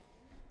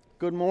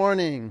Good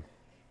morning.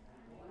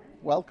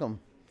 Welcome.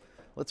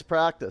 Let's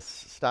practice.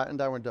 Start in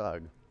downward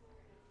dog.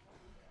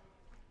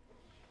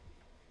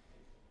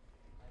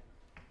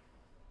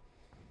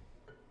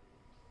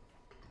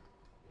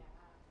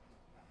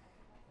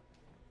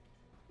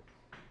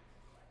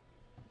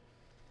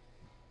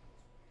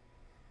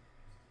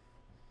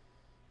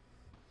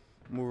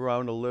 Move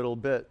around a little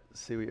bit.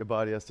 See what your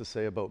body has to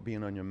say about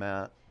being on your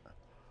mat.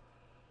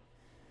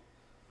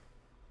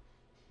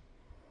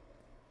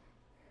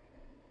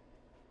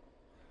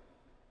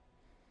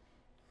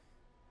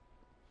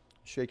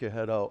 Shake your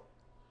head out.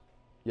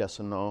 Yes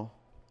and no.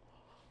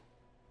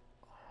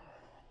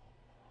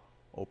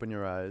 Open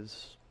your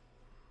eyes.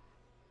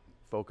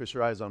 Focus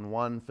your eyes on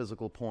one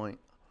physical point.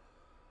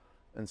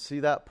 And see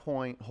that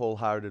point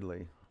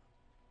wholeheartedly.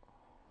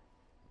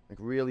 Like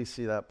really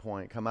see that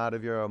point. Come out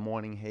of your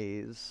morning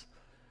haze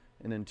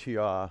and into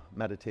your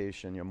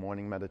meditation, your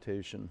morning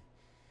meditation.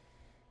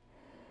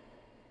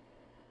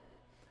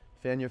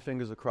 Fan your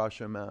fingers across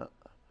your mat.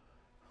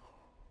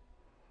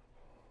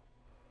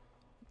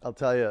 I'll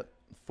tell you,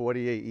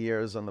 48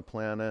 years on the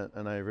planet,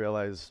 and I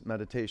realize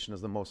meditation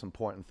is the most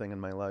important thing in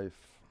my life.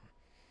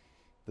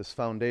 This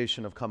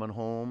foundation of coming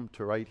home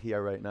to right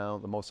here, right now,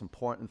 the most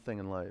important thing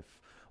in life.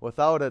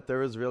 Without it,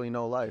 there is really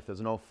no life.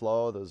 There's no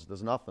flow.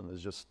 There's nothing.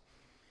 There's just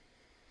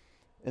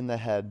in the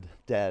head,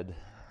 dead.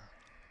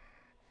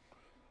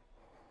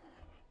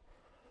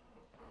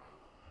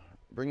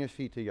 Bring your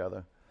feet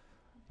together.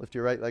 Lift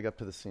your right leg up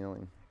to the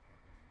ceiling.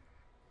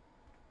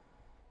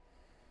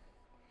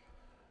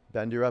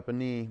 Bend your upper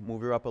knee,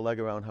 move your upper leg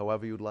around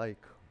however you'd like.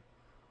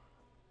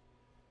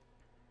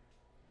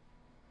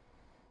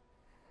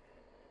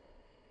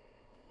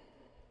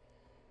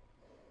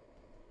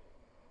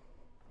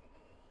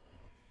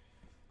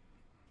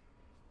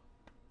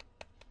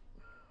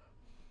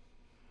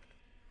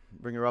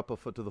 Bring your upper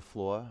foot to the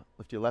floor.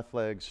 Lift your left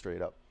leg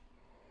straight up.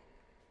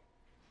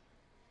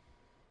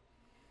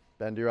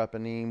 Bend your upper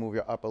knee, move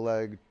your upper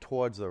leg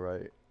towards the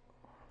right.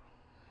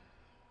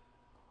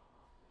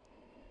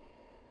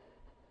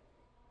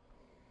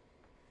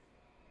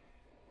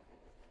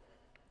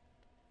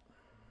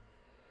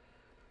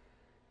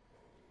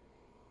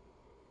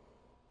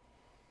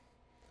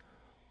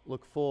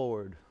 Look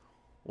forward.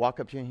 Walk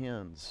up to your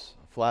hands.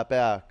 Flat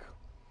back.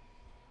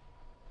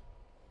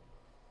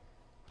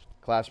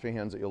 Clasp your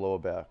hands at your lower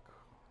back.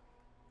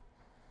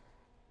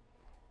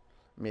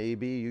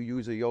 Maybe you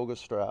use a yoga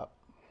strap.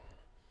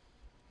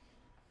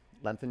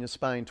 Lengthen your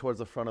spine towards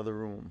the front of the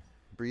room.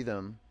 Breathe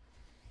in.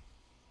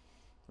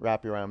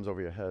 Wrap your arms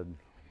over your head.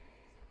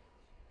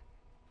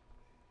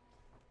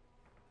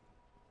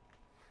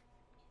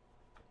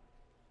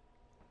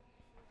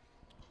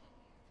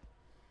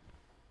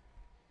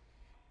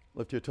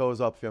 Lift your toes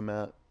off your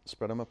mat.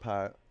 Spread them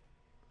apart.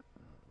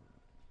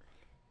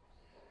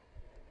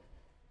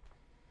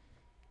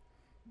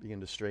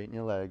 Begin to straighten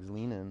your legs.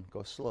 Lean in.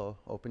 Go slow.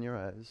 Open your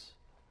eyes.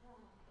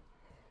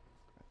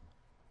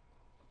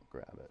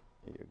 Grab it.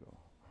 Here you go.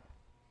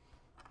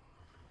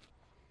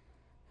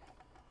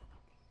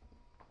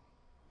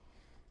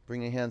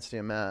 Bring your hands to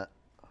your mat.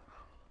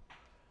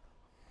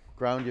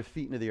 Ground your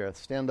feet into the earth.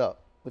 Stand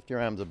up. Lift your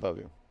arms above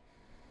you.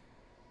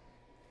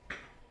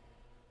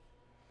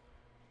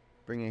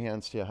 Bring your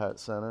hands to your heart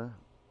center.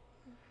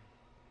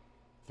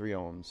 3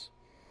 ohms.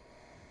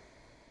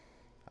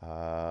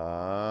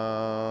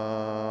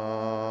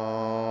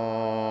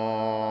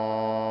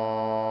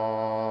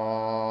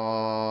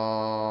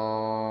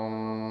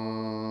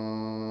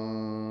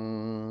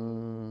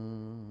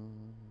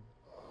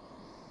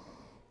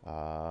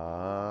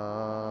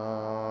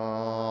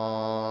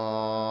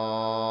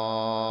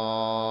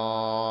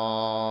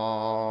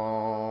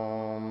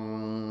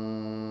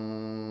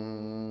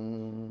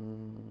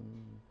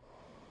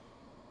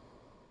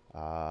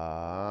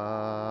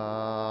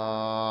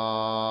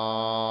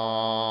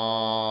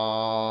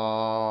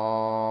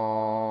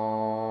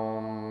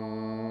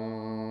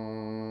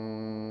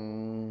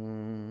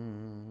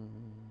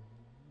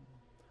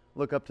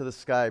 Look up to the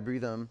sky.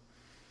 Breathe in.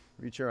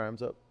 Reach your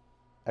arms up.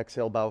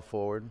 Exhale, bow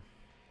forward.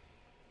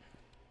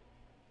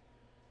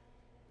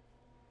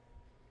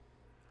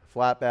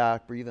 Flat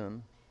back. Breathe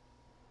in.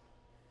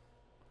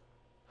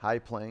 High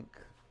plank.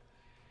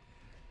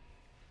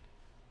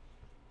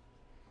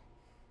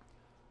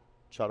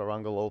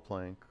 Chaturanga low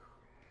plank.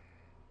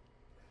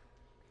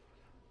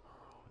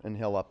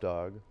 Inhale, up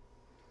dog.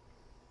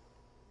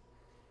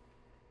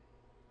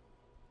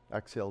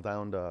 Exhale,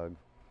 down dog.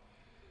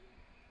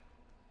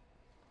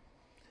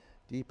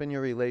 Deepen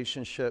your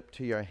relationship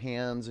to your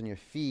hands and your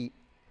feet.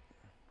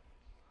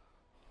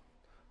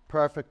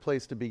 Perfect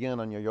place to begin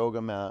on your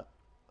yoga mat.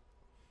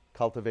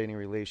 Cultivating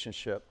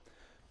relationship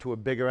to a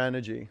bigger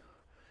energy.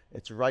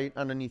 It's right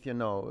underneath your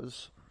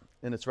nose,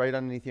 and it's right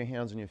underneath your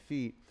hands and your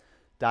feet.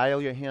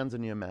 Dial your hands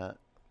on your mat.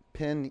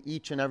 Pin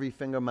each and every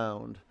finger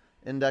mound.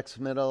 Index,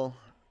 middle,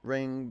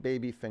 ring,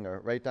 baby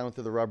finger, right down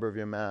through the rubber of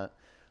your mat.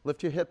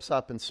 Lift your hips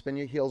up and spin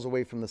your heels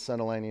away from the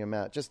center line of your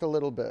mat, just a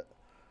little bit.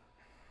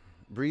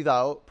 Breathe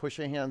out, push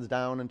your hands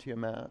down into your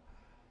mat.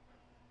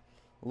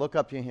 Look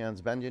up your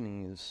hands, bend your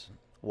knees.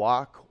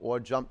 Walk or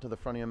jump to the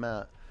front of your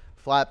mat.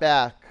 Flat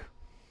back.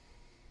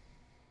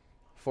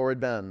 Forward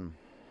bend.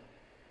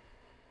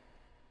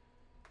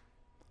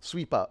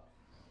 Sweep up.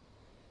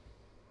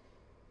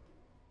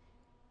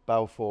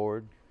 Bow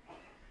forward.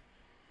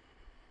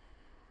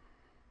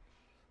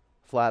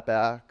 Flat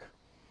back.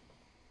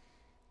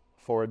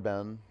 Forward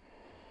bend.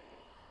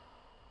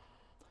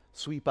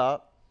 Sweep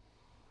up.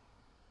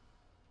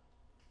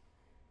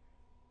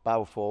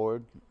 Bow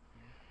forward.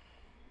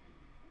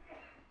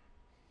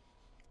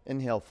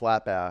 Inhale,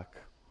 flat back.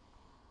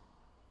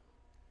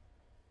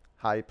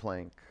 High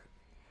plank.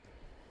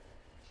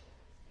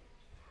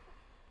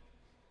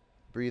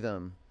 Breathe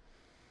in.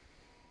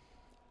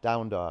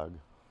 Down dog.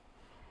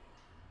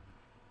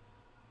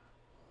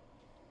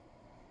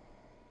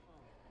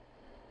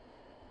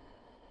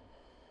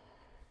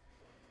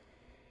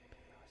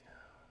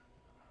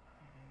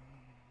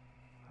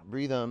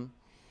 Breathe in.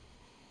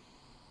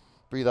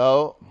 Breathe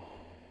out.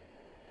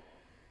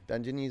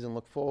 Bend your knees and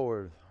look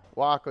forward.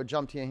 Walk or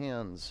jump to your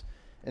hands.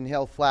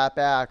 Inhale, flat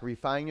back.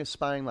 Refine your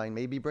spine line.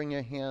 Maybe bring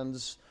your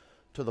hands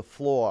to the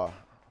floor.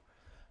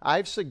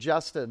 I've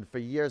suggested for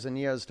years and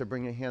years to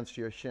bring your hands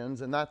to your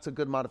shins, and that's a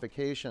good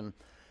modification.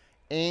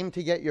 Aim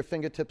to get your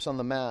fingertips on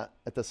the mat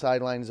at the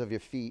sidelines of your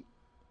feet.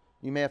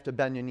 You may have to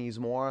bend your knees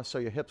more so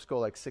your hips go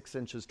like 6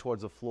 inches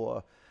towards the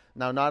floor.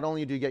 Now, not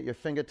only do you get your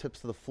fingertips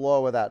to the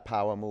floor with that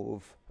power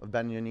move of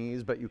bending your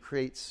knees, but you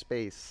create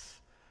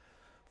space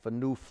for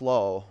new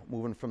flow,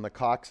 moving from the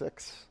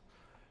coccyx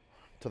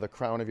to the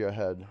crown of your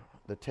head,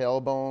 the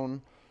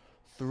tailbone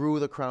through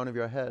the crown of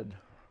your head.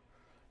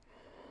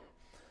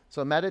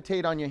 So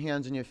meditate on your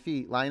hands and your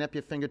feet. Line up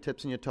your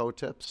fingertips and your toe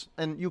tips.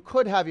 And you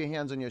could have your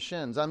hands on your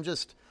shins. I'm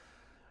just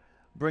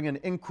bringing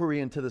inquiry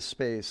into the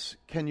space.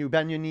 Can you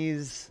bend your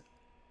knees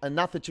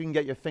enough that you can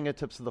get your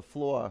fingertips to the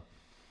floor?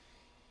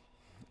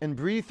 And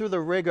breathe through the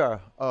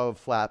rigor of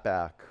flat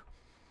back.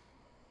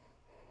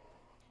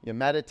 You're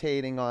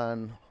meditating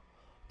on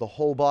the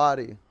whole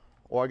body,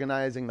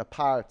 organizing the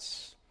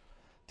parts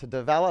to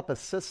develop a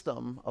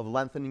system of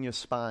lengthening your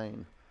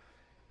spine.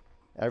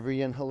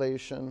 Every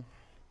inhalation,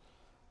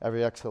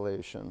 every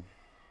exhalation.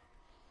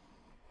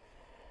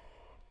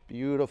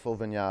 Beautiful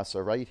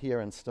vinyasa right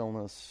here in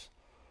stillness.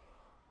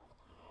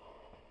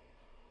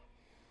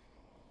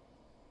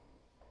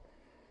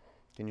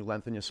 Can you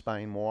lengthen your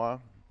spine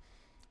more?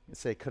 You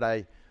say,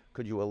 could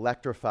you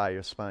electrify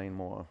your spine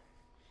more?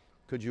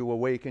 Could you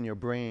awaken your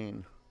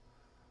brain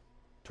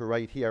to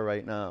right here,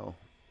 right now?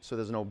 So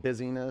there's no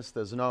busyness,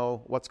 there's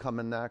no what's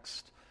coming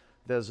next,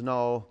 there's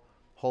no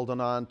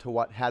holding on to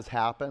what has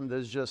happened.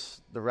 There's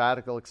just the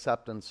radical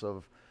acceptance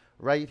of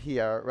right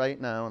here, right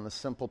now, in the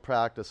simple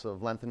practice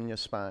of lengthening your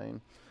spine,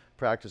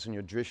 practicing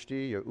your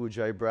drishti, your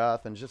ujjayi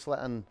breath, and just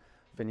letting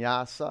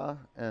vinyasa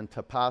and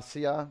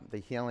tapasya, the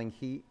healing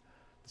heat,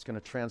 it's going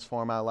to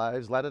transform our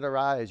lives. Let it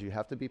arise. You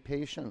have to be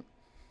patient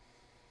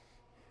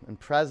and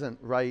present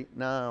right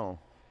now.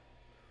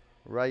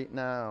 Right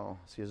now.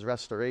 See, there's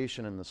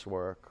restoration in this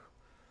work.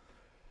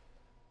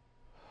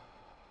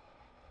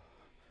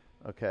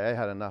 Okay, I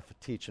had enough of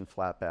teaching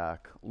flat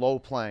back. Low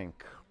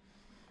plank.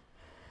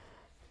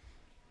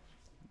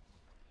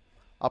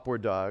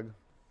 Upward dog.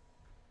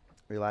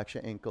 Relax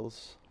your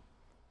ankles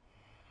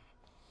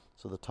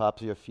so the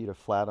tops of your feet are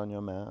flat on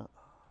your mat.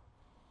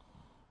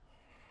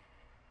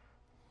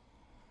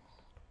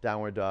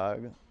 Downward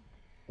dog.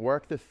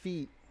 Work the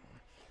feet.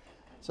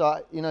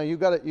 So, you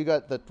got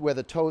where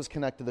the toes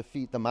connect to the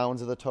feet, the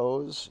mounds of the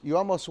toes. You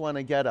almost want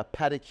to get a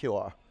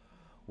pedicure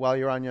while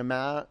you're on your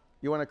mat.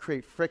 You want to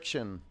create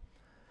friction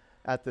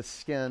at the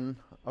skin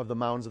of the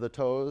mounds of the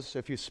toes.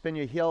 If you spin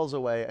your heels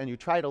away and you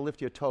try to lift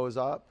your toes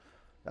up,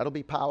 that'll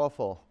be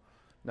powerful.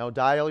 Now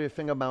dial your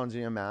finger mounds in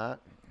your mat.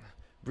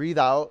 Breathe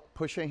out.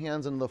 Push your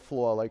hands into the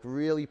floor, like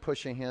really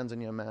push your hands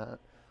in your mat.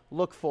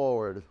 Look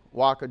forward.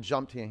 Walk or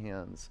jump to your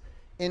hands.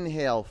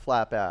 Inhale,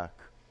 flat back.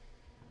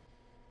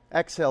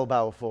 Exhale,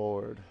 bow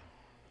forward.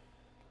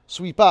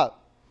 Sweep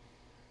up.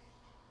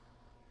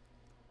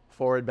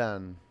 Forward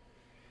bend.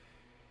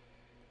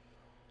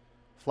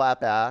 Flat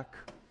back.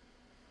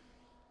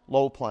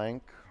 Low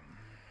plank.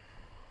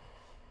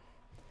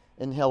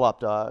 Inhale, up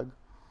dog.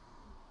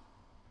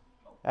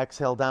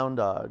 Exhale, down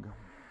dog.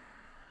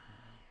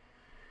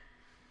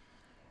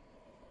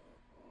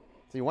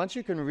 See, once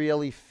you can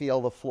really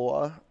feel the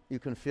floor, you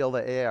can feel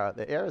the air.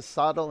 The air is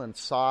subtle and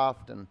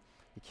soft, and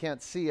you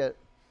can't see it.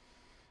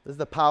 This is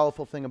the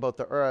powerful thing about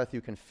the earth. You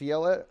can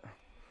feel it.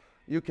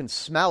 You can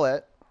smell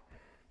it.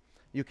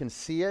 You can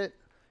see it.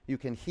 You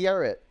can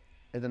hear it.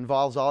 It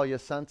involves all your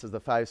senses, the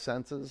 5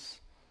 senses.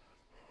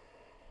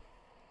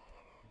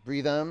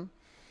 Breathe in.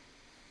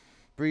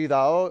 Breathe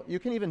out. You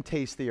can even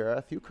taste the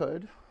earth. You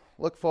could.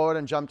 Look forward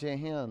and jump to your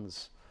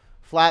hands.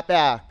 Flat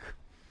back.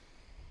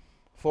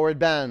 Forward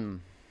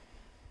bend.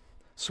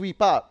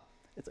 Sweep up.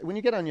 When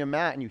you get on your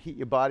mat and you heat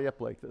your body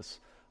up like this,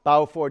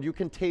 bow forward, you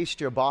can taste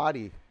your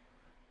body.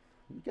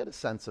 You get a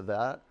sense of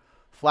that.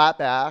 Flat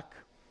back.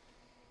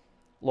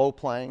 Low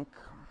plank.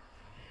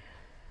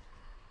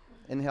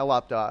 Inhale,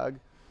 up dog.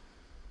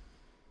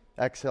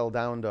 Exhale,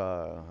 down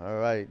dog. All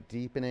right,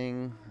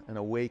 deepening and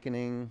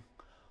awakening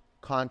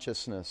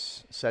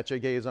consciousness. Set your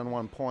gaze on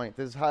one point.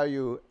 This is how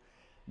you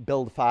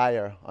build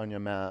fire on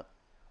your mat.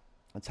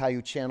 That's how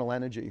you channel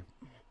energy.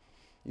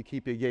 You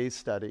keep your gaze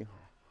steady.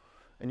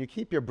 And you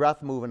keep your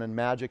breath moving and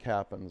magic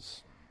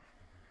happens.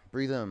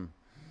 Breathe in.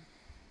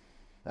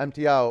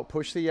 Empty out.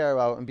 Push the air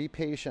out and be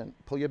patient.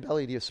 Pull your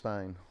belly to your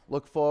spine.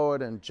 Look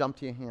forward and jump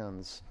to your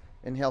hands.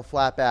 Inhale,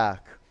 flat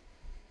back.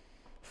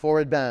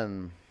 Forward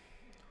bend.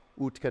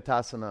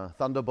 Utkatasana,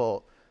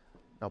 thunderbolt.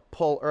 Now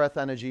pull earth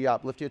energy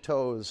up. Lift your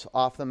toes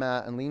off the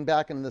mat and lean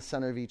back into the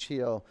center of each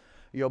heel.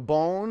 Your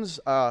bones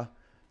are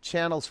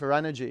channels for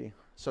energy.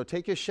 So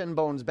take your shin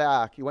bones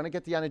back. You want to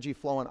get the energy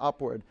flowing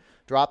upward.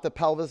 Drop the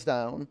pelvis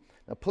down.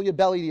 Now pull your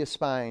belly to your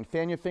spine.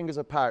 Fan your fingers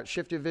apart.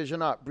 Shift your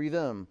vision up. Breathe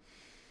in.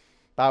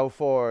 Bow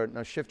forward.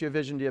 Now shift your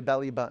vision to your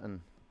belly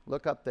button.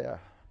 Look up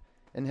there.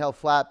 Inhale,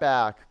 flat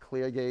back.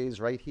 Clear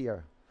gaze right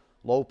here.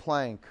 Low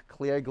plank.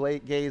 Clear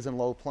gaze and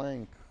low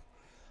plank.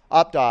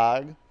 Up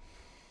dog.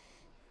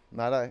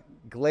 Not a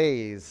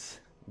glaze.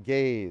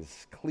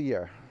 Gaze.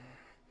 Clear.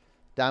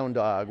 Down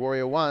dog.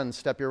 Warrior one.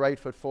 Step your right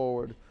foot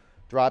forward.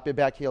 Drop your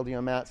back heel to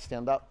your mat.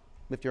 Stand up.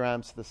 Lift your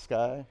arms to the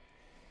sky.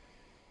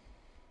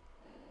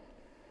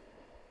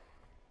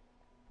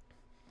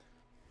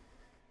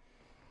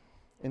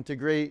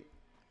 Integrate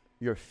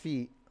your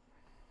feet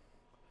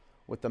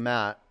with the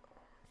mat.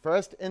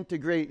 First,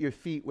 integrate your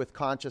feet with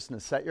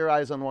consciousness. Set your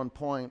eyes on one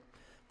point.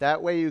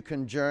 That way you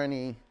can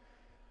journey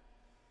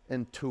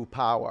into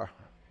power.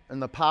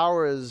 And the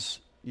power is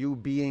you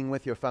being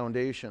with your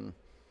foundation.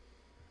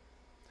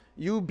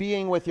 You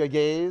being with your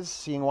gaze,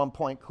 seeing one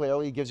point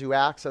clearly, gives you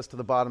access to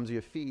the bottoms of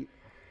your feet.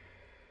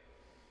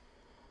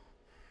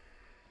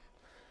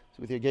 So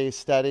with your gaze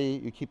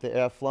steady, you keep the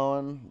air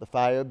flowing, the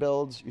fire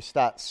builds, you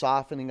start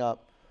softening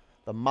up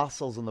the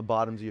muscles in the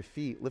bottoms of your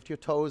feet. Lift your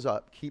toes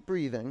up, keep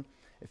breathing.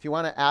 If you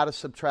want to add or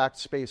subtract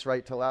space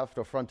right to left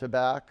or front to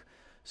back,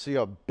 so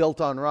you're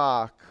built on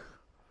rock,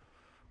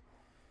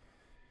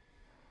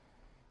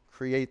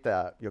 create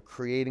that. You're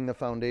creating the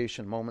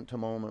foundation moment to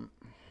moment.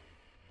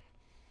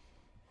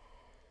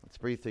 Let's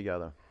breathe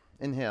together.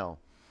 Inhale.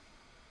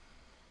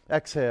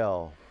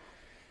 Exhale.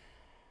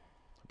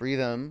 Breathe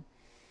in.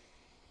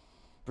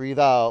 Breathe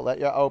out. Let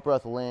your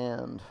out-breath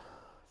land.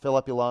 Fill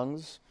up your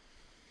lungs.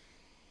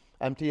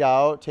 Empty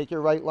out. Take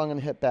your right lung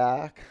and hip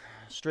back.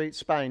 Straight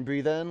spine.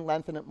 Breathe in.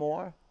 Lengthen it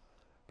more.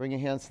 Bring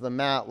your hands to the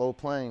mat. Low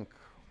plank.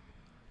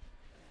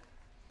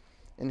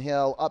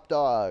 Inhale. Up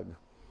dog.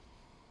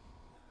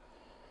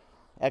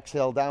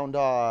 Exhale. Down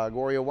dog.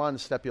 Warrior one.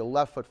 Step your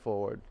left foot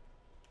forward.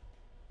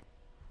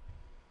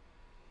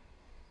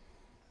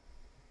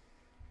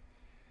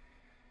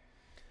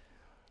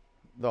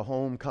 The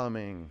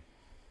homecoming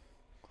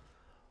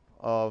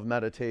of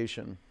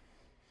meditation.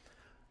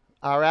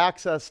 Our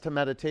access to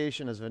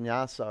meditation is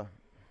vinyasa.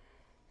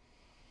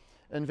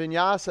 And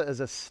vinyasa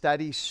is a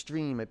steady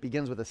stream. It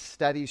begins with a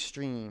steady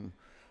stream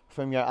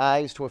from your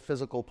eyes to a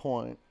physical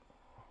point.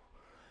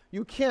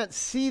 You can't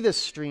see the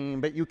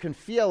stream, but you can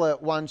feel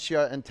it once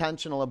you're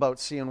intentional about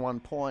seeing one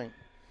point.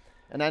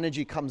 And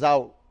energy comes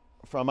out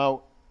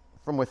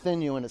from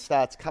within you, and it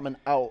starts coming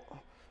out.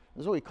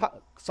 This is what we call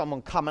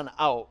someone coming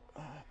out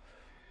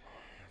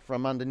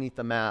from underneath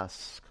the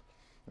mask.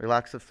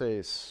 Relax the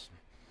face.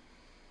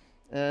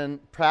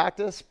 And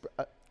practice,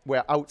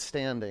 we're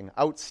outstanding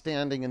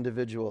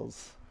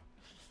individuals.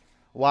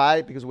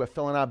 Why? Because we're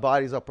filling our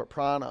bodies up with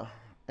prana,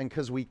 and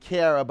because we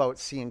care about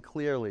seeing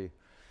clearly.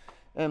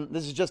 And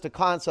this is just a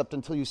concept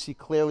until you see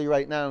clearly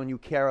right now and you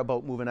care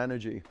about moving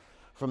energy.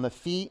 From the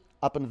feet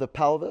up into the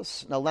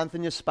pelvis. Now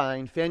lengthen your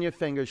spine, fan your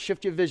fingers,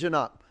 shift your vision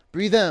up.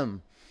 Breathe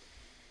in.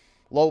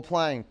 Low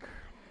plank.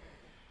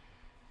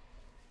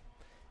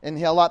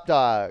 Inhale, up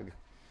dog.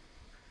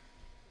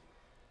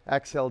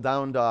 Exhale,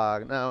 down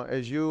dog. Now,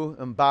 as you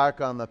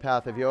embark on the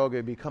path of yoga,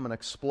 you become an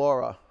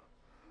explorer.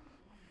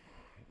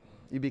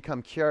 You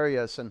become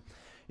curious and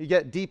you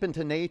get deep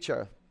into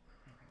nature.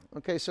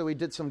 Okay, so we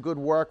did some good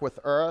work with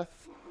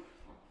earth,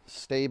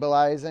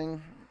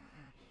 stabilizing,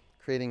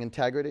 creating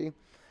integrity.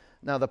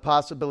 Now, the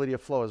possibility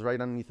of flow is right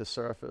underneath the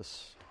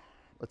surface.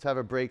 Let's have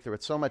a breakthrough.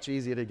 It's so much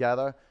easier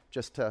together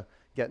just to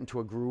get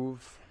into a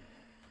groove.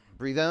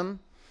 Breathe in.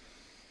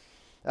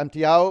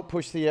 Empty out,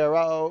 push the air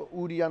out,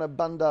 Uddiyana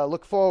Bandha,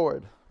 look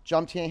forward,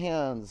 jump to your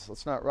hands,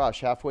 let's not rush,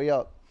 halfway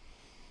up,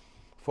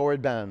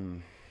 forward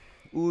bend,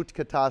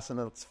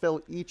 Utkatasana, let's fill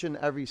each and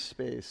every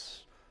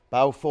space,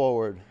 bow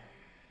forward,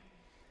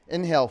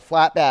 inhale,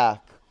 flat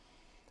back,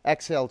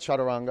 exhale,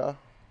 Chaturanga,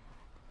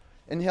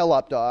 inhale,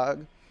 up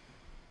dog,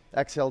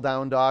 exhale,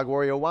 down dog,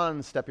 warrior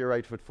one, step your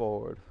right foot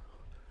forward,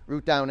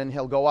 root down,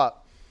 inhale, go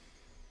up,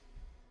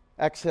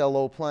 exhale,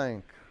 low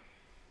plank,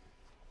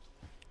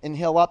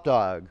 inhale, up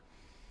dog,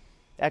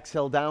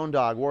 exhale, down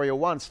dog. Warrior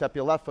one, step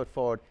your left foot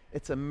forward.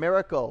 It's a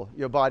miracle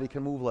your body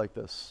can move like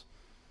this.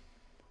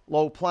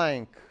 Low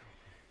plank.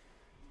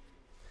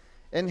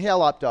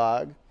 Inhale, up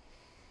dog.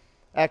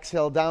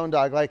 Exhale, down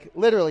dog. Like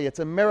literally, it's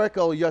a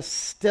miracle you're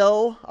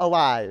still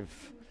alive.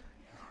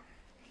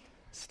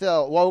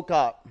 Still woke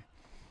up.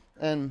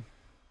 And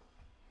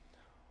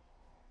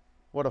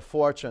what a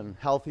fortune,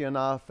 healthy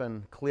enough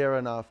and clear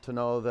enough to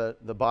know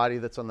that the body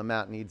that's on the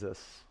mat needs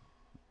us.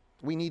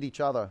 We need each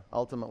other,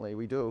 ultimately.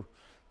 We do.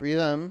 Breathe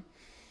in.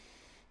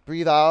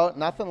 Breathe out.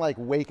 Nothing like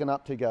waking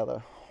up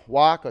together.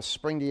 Walk or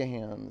spring to your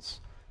hands.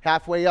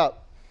 Halfway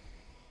up.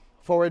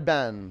 Forward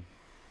bend.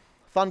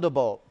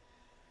 Thunderbolt.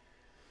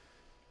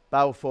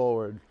 Bow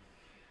forward.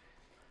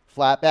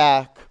 Flat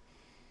back.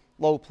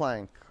 Low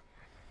plank.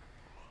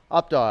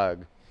 Up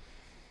dog.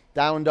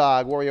 Down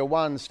dog. Warrior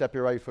one. Step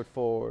your right foot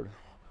forward.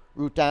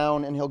 Root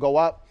down. Inhale, go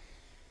up.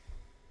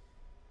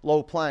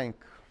 Low plank.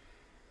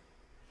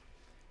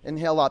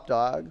 Inhale, up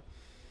dog.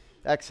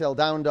 Exhale,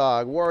 down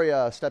dog.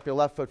 Warrior, step your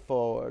left foot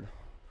forward.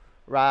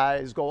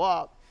 Rise, go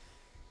up.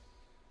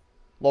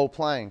 Low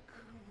plank.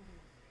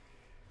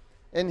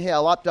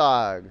 Inhale, up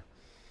dog.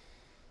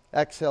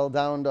 Exhale,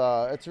 down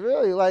dog. It's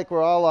really like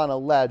we're all on a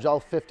ledge, all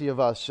 50 of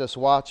us just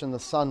watching the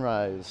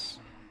sunrise.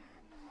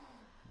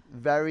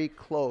 Very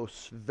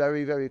close,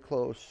 very, very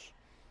close.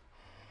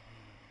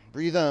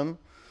 Breathe in.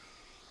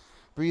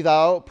 Breathe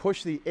out.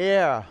 Push the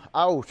air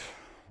out.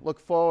 Look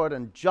forward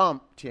and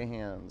jump to your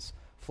hands.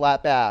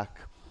 Flat back.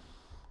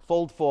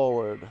 Fold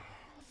forward.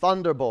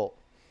 Thunderbolt.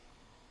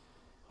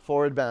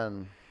 Forward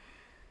bend.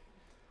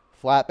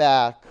 Flat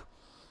back.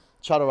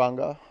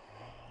 Chaturanga.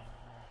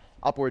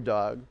 Upward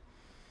dog.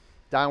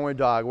 Downward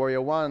dog.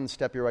 Warrior one,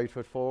 step your right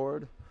foot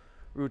forward.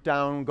 Root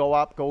down, go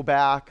up, go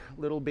back.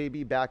 Little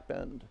baby back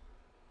bend.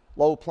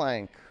 Low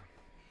plank.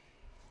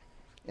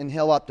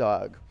 Inhale, up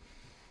dog.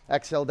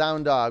 Exhale,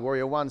 down dog.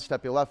 Warrior one,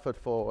 step your left foot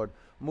forward.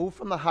 Move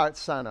from the heart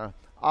center.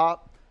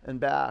 Up and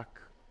back.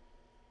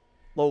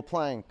 Low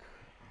plank.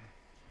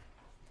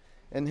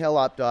 Inhale,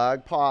 up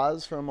dog.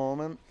 Pause for a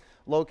moment.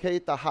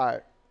 Locate the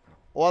heart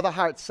or the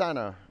heart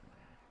center.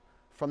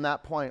 From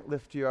that point,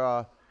 lift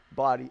your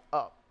body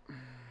up.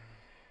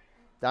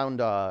 Down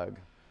dog.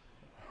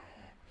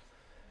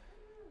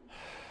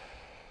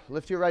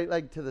 Lift your right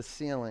leg to the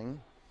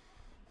ceiling.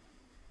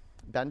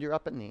 Bend your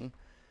upper knee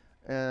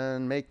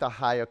and make the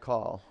higher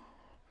call.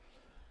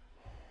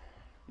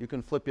 You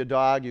can flip your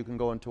dog. You can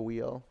go into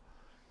wheel.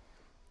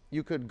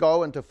 You could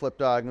go into flip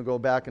dog and go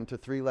back into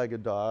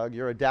three-legged dog.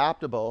 You're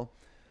adaptable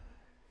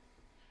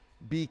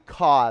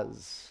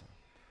because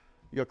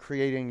you're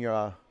creating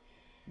your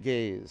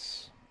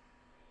gaze.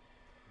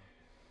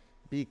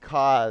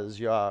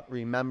 Because you're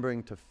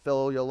remembering to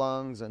fill your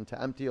lungs and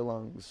to empty your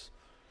lungs.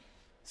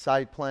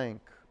 Side plank.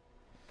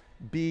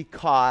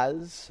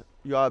 Because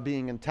you're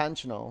being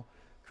intentional,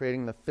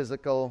 creating the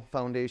physical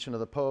foundation of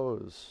the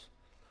pose.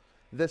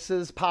 This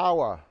is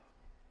power.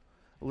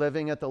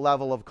 Living at the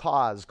level of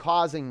cause,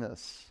 causing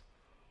this,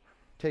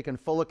 taking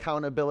full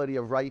accountability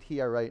of right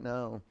here, right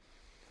now.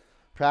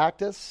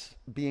 Practice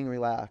being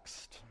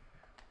relaxed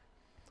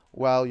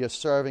while you're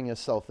serving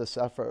yourself this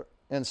effort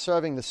and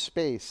serving the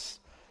space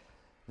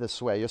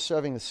this way. You're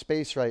serving the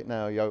space right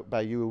now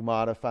by you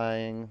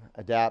modifying,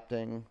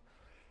 adapting,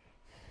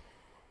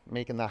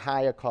 making the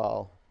higher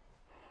call.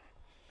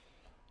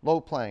 Low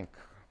plank,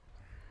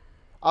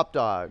 up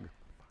dog,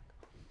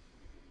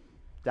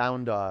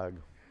 down dog.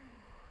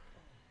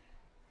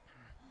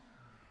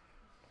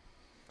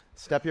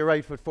 Step your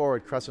right foot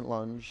forward, crescent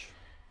lunge.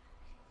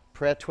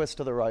 Prayer twist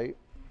to the right.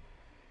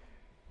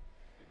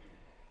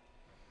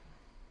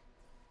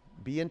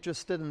 Be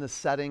interested in the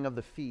setting of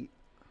the feet.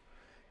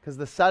 Because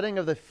the setting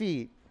of the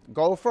feet,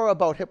 go for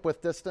about hip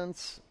width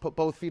distance, put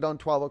both feet on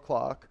 12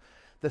 o'clock.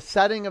 The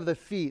setting of the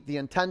feet, the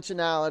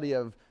intentionality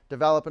of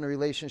developing a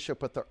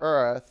relationship with the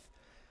earth,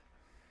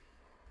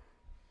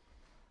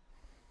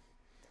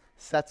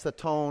 sets the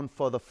tone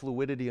for the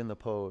fluidity in the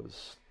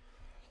pose.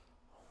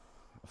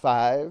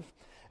 5.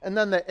 And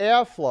then the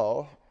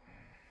airflow,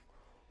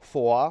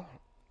 4,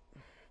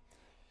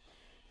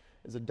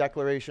 is a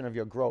declaration of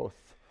your growth.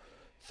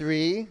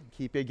 3,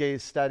 keep your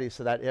gaze steady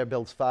so that air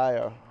builds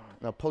fire.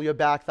 Now pull your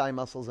back thigh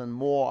muscles in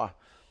more.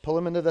 Pull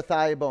them into the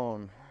thigh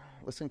bone.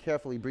 Listen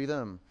carefully, breathe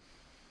in.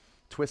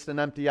 Twist and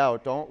empty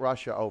out. Don't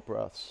rush your out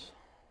breaths.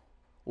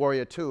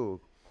 Warrior 2.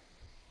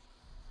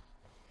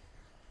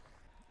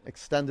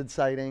 Extended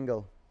side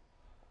angle.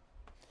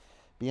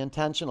 Be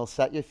intentional.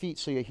 Set your feet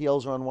so your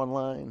heels are on one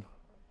line.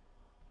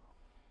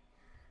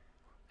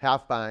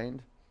 Half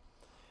bind.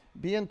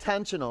 Be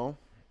intentional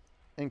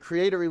and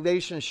create a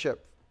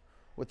relationship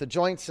with the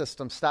joint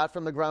system. Start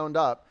from the ground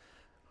up.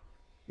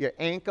 Your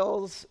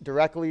ankles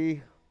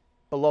directly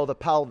below the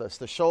pelvis.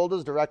 The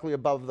shoulders directly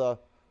above the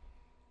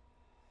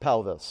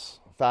pelvis.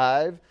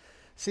 5.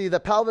 See,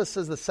 the pelvis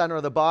is the center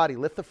of the body.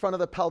 Lift the front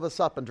of the pelvis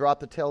up and drop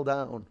the tail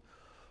down.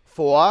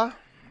 4.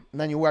 And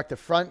then you work the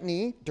front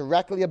knee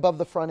directly above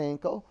the front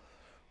ankle.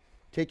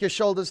 Take your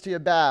shoulders to your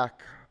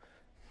back.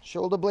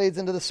 Shoulder blades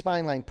into the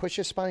spine line. Push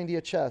your spine to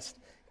your chest.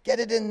 Get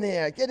it in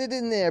there. Get it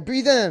in there.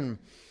 Breathe in.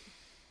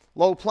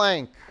 Low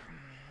plank.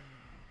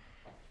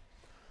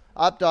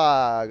 Up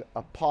dog.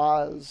 A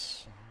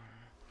pause.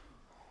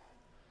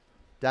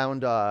 Down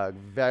dog.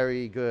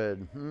 Very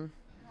good.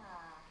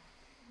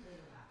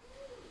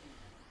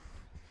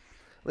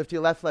 Lift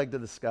your left leg to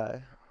the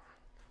sky.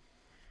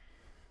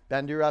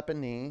 Bend your upper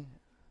knee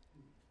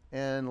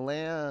and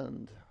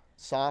land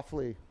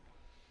softly.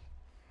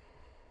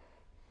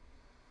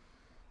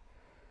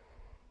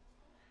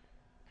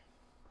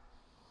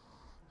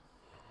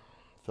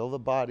 Fill the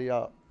body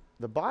up.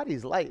 The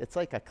body's light. It's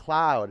like a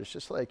cloud. It's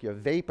just like your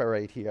vapor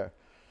right here.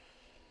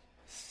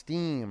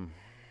 Steam.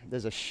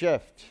 There's a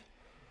shift.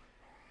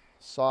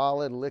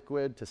 Solid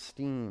liquid to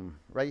steam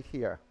right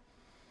here.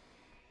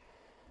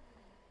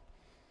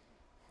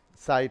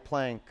 Side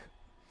plank.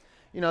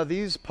 You know,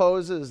 these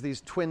poses,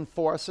 these twin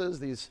forces,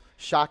 these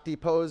Shakti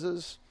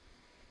poses,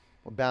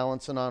 we're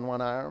balancing on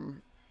one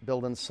arm,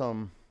 building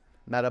some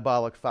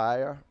metabolic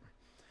fire.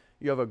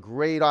 You have a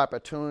great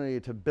opportunity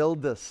to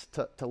build this,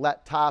 to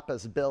let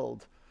tapas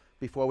build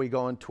before we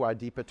go into our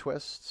deeper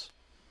twists.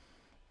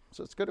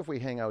 So it's good if we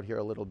hang out here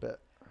a little bit.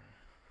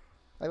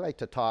 I like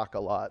to talk a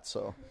lot,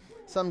 so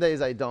some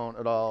days I don't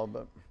at all,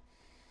 but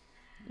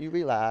you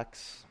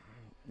relax.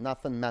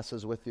 Nothing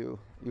messes with you.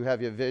 You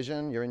have your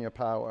vision, you're in your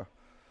power.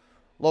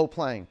 Low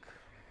plank.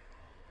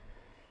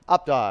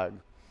 Up dog.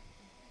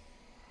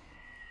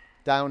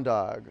 Down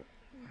dog.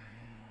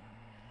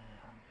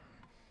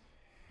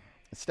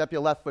 Step your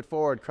left foot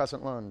forward,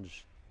 crescent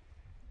lunge.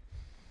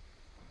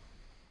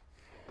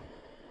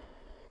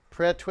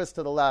 Prayer twist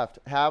to the left.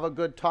 Have a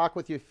good talk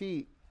with your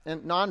feet.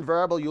 And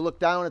nonverbal, you look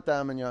down at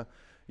them and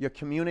you're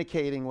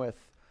communicating with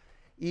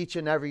each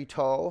and every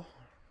toe.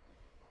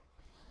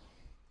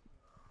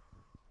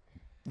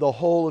 The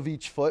whole of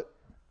each foot.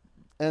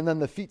 And then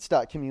the feet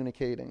start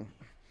communicating.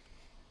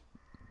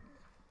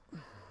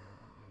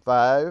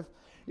 5.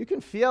 You can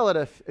feel it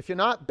if you're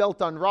not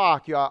built on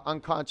rock, you're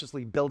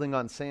unconsciously building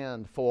on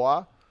sand.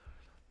 4.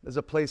 There's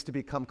a place to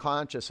become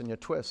conscious in your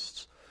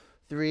twists.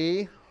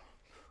 3.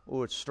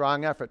 Ooh, it's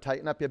strong effort.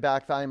 Tighten up your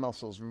back thigh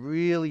muscles.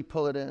 Really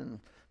pull it in.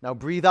 Now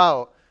breathe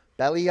out.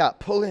 Belly up.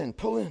 Pull in,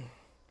 pull in.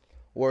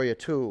 Warrior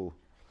 2.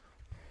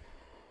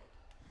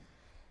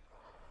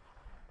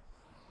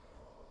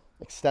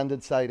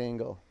 Extended side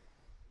angle.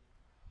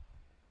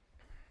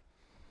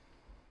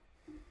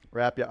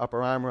 Wrap your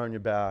upper arm around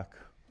your back.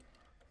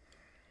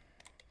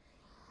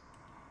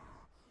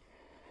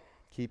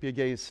 Keep your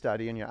gaze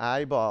steady and your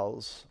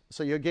eyeballs.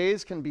 So your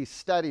gaze can be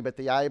steady, but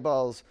the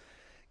eyeballs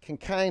can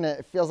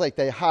it feels like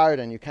they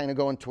harden. You kind of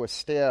go into a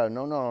stare.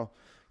 No.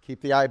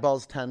 Keep the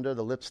eyeballs tender,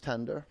 the lips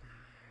tender.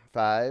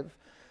 5.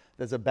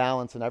 There's a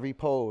balance in every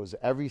pose,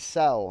 every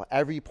cell,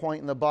 every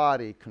point in the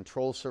body.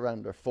 Control,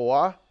 surrender.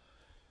 4.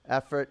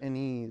 Effort and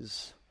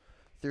ease.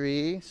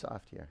 3.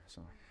 Soft here.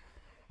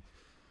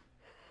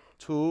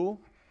 2.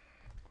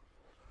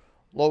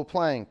 Low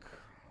plank.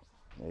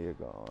 There you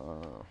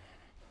go.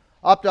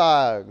 Up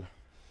dog.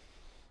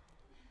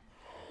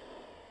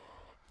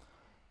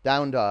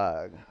 Down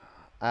dog.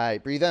 All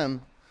right, breathe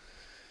in.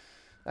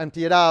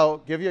 Empty it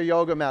out. Give your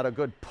yoga mat a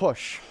good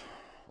push.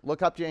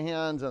 Look up to your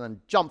hands and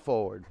then jump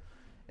forward.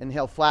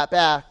 Inhale, flat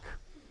back.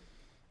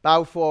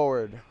 Bow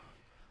forward.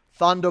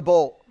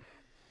 Thunderbolt.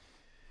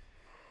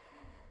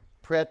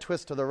 Prayer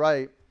twist to the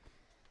right.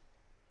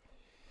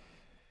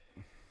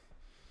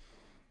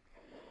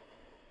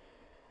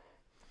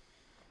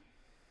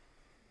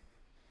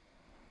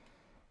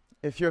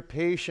 If you're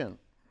patient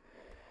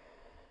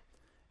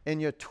in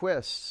your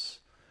twists,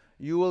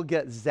 you will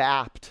get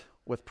zapped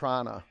with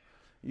prana.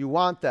 You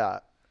want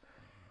that.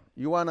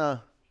 You want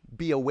to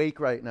be awake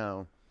right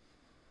now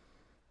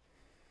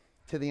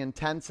to the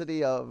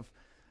intensity of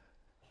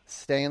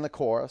staying the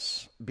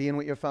course, being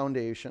with your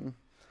foundation,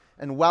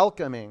 and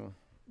welcoming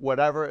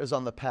whatever is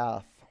on the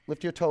path.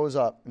 Lift your toes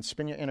up and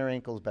spin your inner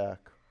ankles back.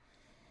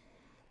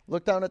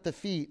 Look down at the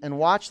feet and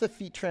watch the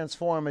feet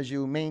transform as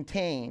you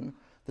maintain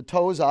the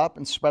toes up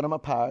and spread them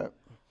apart.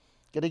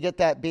 Got to get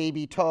that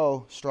baby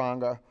toe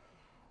stronger.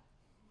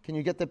 Can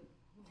you get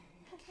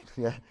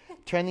yeah.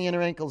 Turn the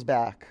inner ankles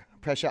back.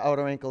 Press your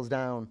outer ankles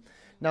down.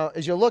 Now,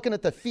 as you're looking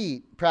at the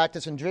feet,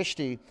 practicing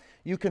drishti,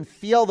 you can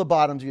feel the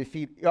bottoms of your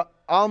feet. You're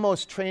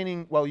almost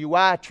training, you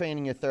are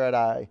training your third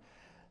eye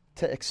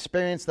to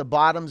experience the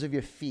bottoms of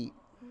your feet.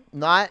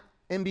 Not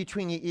in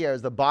between your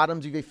ears, the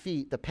bottoms of your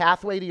feet. The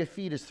pathway to your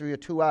feet is through your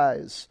 2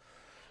 eyes.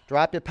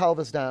 Drop your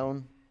pelvis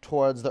down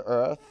towards the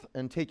earth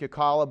and take your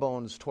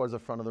collarbones towards the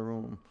front of the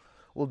room.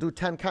 We'll do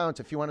 10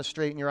 counts. If you want to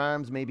straighten your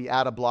arms, maybe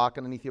add a block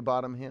underneath your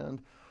bottom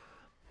hand.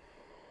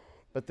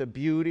 But the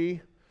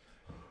beauty,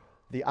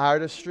 the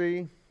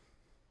artistry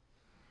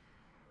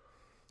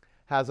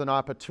has an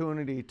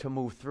opportunity to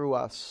move through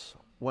us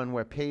when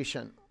we're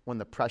patient, when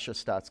the pressure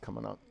starts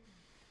coming up.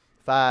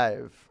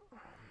 5,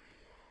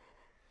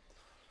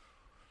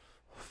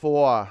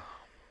 4.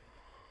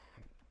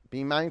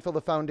 Be mindful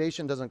the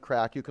foundation doesn't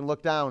crack. You can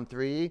look down.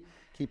 3.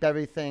 Keep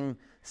everything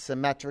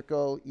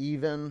symmetrical,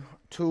 even.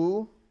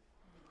 2.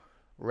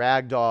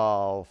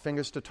 Ragdoll.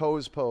 Fingers to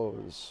toes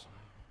pose.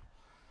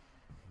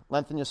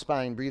 Lengthen your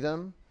spine. Breathe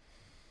in.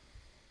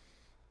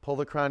 Pull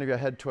the crown of your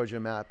head towards your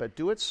mat, but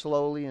do it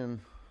slowly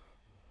and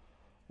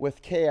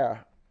with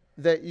care.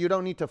 That you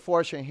don't need to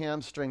force your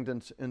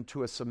hamstrings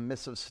into a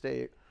submissive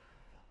state.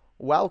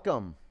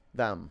 Welcome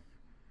them.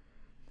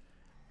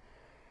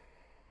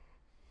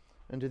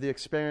 into the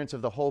experience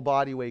of the whole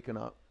body waking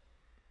up.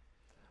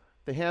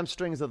 The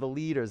hamstrings are the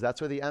leaders.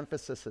 That's where the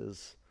emphasis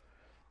is.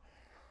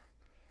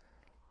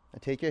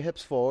 And take your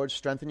hips forward,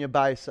 strengthen your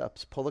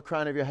biceps, pull the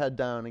crown of your head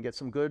down, and get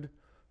some good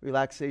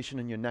relaxation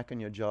in your neck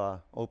and your jaw.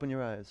 Open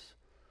your eyes.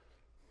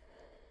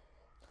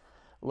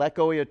 Let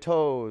go of your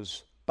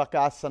toes.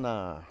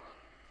 Bakasana.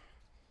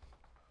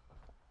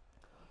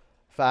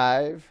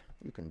 5.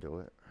 You can do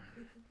it.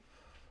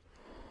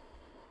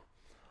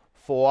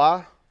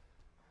 4.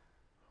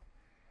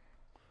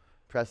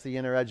 Press the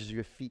inner edges of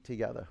your feet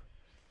together.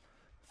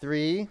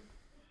 3.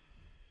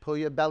 Pull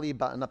your belly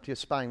button up to your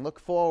spine. Look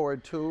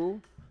forward.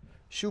 2.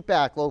 Shoot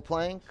back, low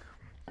plank.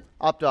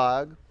 Up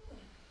dog.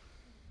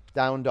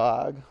 Down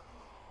dog.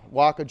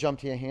 Walk or jump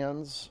to your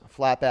hands.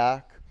 Flat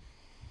back.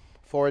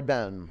 Forward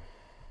bend.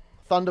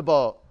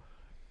 Thunderbolt.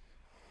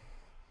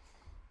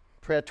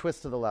 Prayer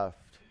twist to the left.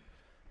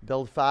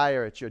 Build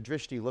fire. It's your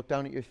drishti. Look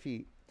down at your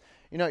feet.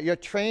 You know, you're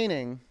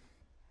training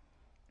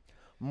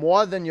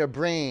more than your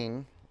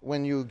brain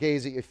when you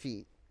gaze at your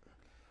feet.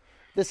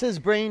 This is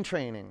brain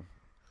training.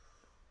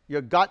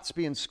 Your gut's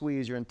being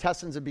squeezed, your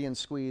intestines are being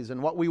squeezed,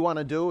 and what we want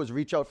to do is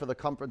reach out for the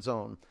comfort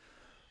zone.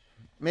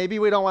 Maybe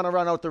we don't want to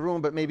run out the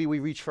room, but maybe we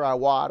reach for our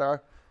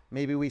water.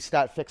 Maybe we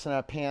start fixing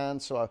our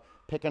pants or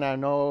picking our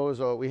nose,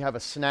 or we have a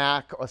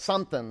snack or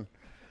something.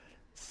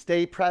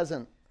 Stay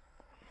present.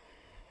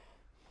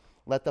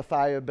 Let the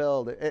fire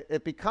build.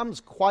 It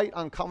becomes quite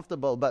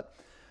uncomfortable, but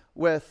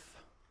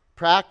with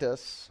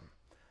practice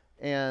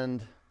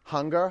and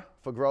hunger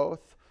for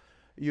growth,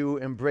 you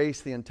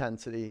embrace the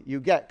intensity. You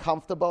get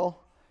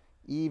comfortable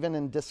even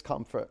in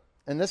discomfort.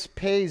 And this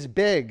pays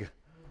big,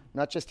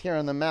 not just here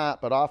on the mat,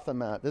 but off the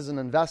mat. This is an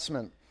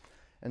investment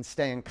in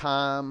staying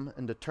calm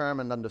and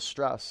determined under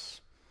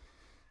stress.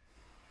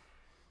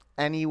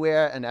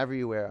 Anywhere and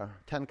everywhere.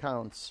 10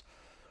 counts.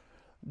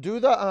 Do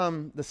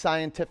the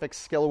scientific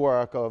skill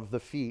work of the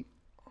feet,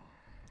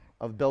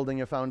 of building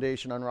your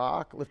foundation on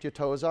rock. Lift your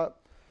toes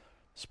up,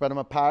 spread them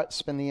apart,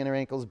 spin the inner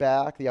ankles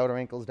back, the outer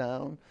ankles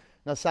down.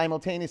 Now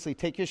simultaneously,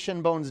 take your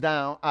shin bones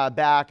down,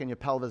 back and your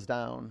pelvis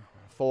down.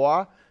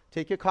 4,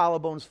 take your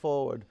collarbones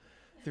forward.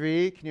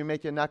 3, can you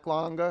make your neck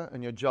longer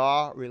and your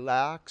jaw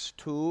relax?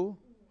 2,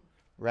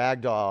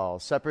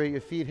 ragdoll. Separate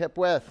your feet hip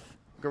width.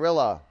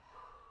 Gorilla.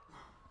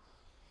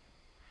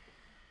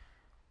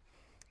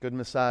 Good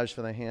massage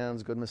for the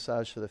hands, good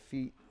massage for the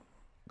feet,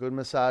 good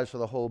massage for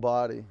the whole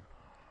body.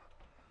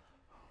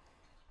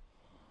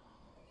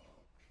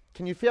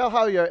 Can you feel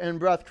how your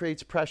in-breath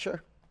creates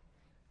pressure?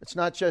 It's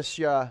not just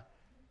your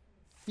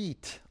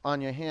feet on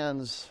your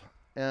hands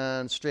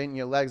and straighten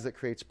your legs that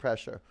creates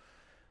pressure.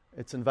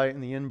 It's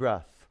inviting the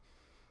in-breath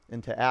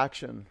into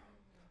action.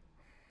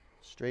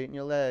 Straighten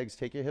your legs,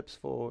 take your hips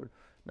forward.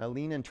 Now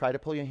lean in, try to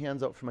pull your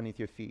hands out from underneath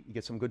your feet. You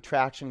get some good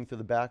traction through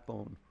the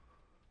backbone.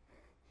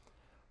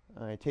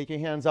 All right, take your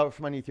hands out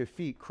from underneath your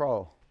feet,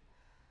 crow.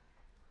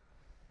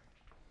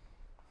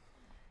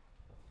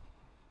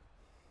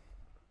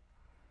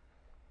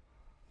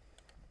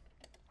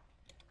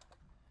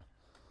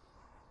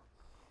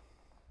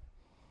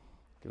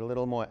 Get a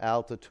little more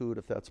altitude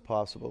if that's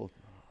possible.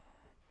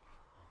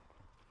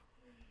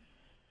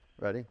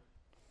 Ready?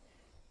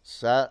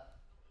 Set.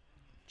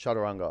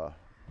 Chaturanga.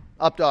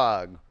 Up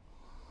dog.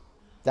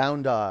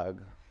 Down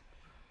dog.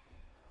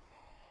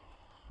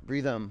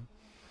 Breathe in.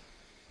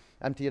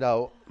 Empty it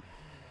out.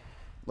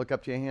 Look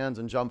up to your hands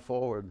and jump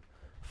forward.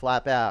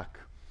 Flat back.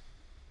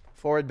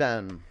 Forward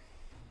bend.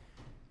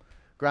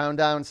 Ground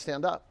down,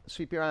 stand up.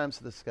 Sweep your arms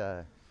to the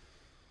sky.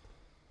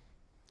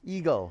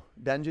 Eagle.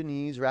 Bend your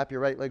knees. Wrap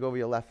your right leg over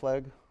your left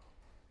leg.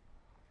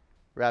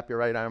 Wrap your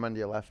right arm under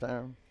your left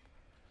arm.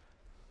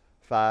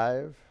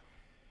 5.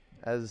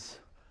 As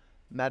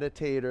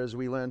meditators,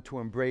 we learn to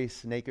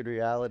embrace naked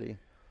reality.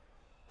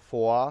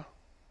 4.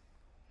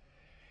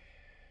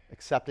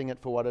 Accepting it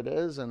for what it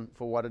is and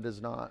for what it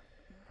is not.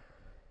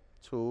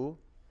 2.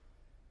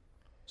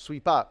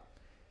 Sweep up.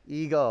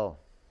 Eagle.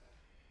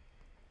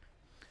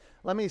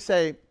 Let me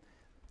say,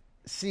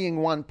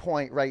 seeing one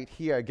point right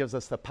here gives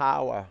us the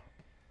power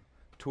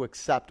to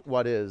accept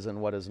what is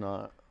and what is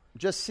not.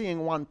 Just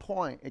seeing one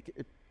point,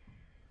 it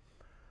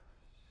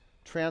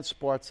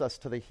transports us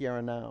to the here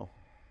and now.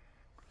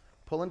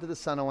 Pull into the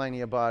center line of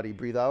your body.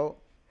 Breathe out.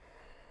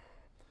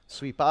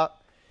 Sweep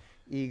up.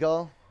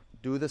 Eagle.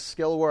 Do the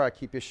skill work.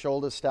 Keep your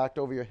shoulders stacked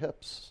over your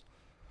hips.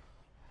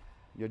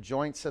 Your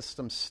joint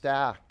system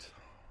stacked.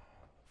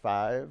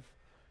 5.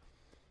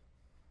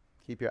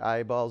 Keep your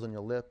eyeballs on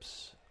your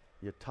lips.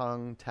 Your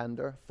tongue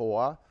tender.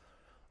 4.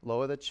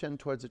 Lower the chin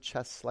towards the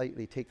chest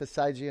slightly. Take the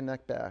sides of your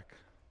neck back.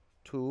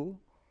 2.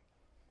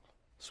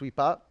 Sweep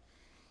up.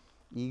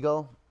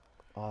 Eagle.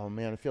 Oh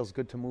man, it feels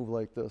good to move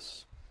like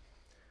this.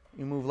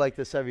 You move like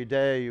this every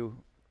day. You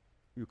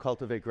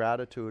cultivate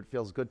gratitude. It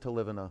feels good to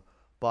live in a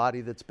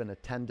body that's been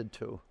attended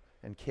to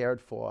and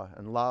cared for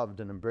and loved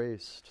and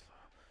embraced.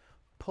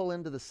 Pull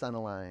into the center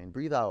line.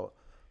 Breathe out.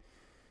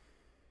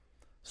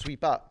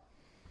 Sweep up.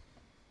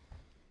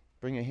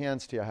 Bring your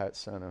hands to your heart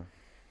center.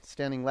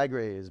 Standing leg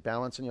raise.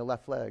 Balance on your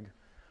left leg.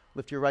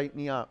 Lift your right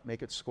knee up.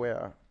 Make it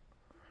square.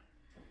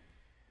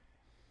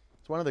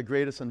 one of the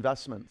greatest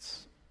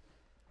investments.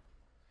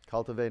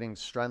 Cultivating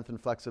strength and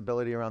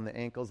flexibility around the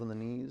ankles and the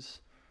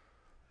knees.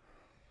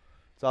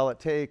 It's all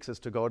it takes is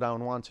to go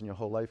down once and your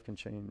whole life can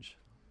change.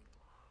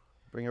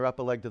 Bring your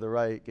upper leg to the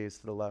right, gaze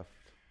to the left.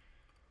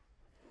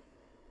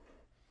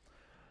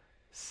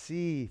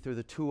 See through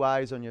the two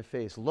eyes on your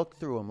face. Look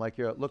through them like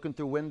you're looking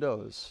through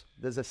windows.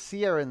 There's a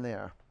seer in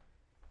there.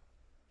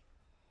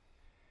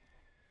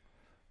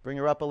 Bring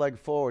your upper leg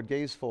forward,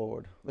 gaze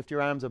forward. Lift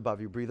your arms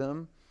above you, breathe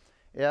in.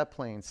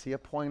 Airplane, see a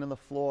point on the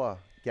floor.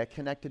 Get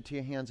connected to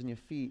your hands and your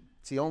feet.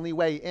 It's the only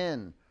way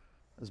in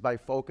is by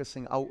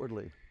focusing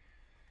outwardly.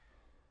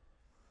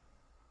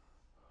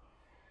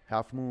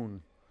 Half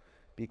moon.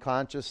 Be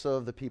conscious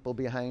of the people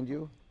behind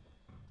you.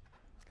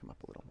 Come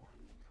up a little more.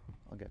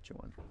 I'll get you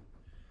one.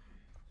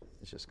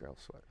 It's just girl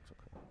sweat. It's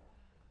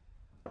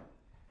okay.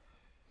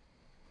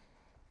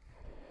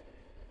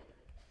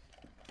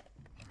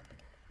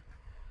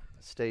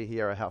 Stay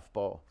here a half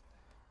bow.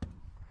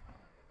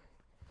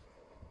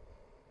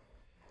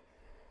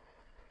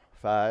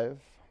 5.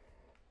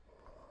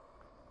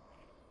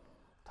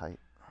 Tight.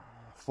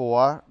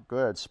 4.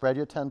 Good. Spread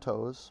your 10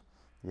 toes.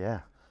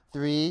 Yeah.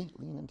 3.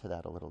 Lean into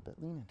that a little bit.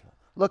 Lean into it.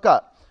 Look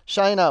up.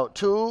 Shine out.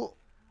 2.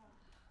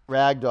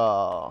 Ragdoll.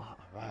 All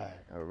right.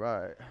 All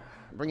right.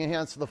 Bring your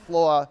hands to the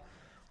floor.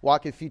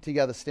 Walk your feet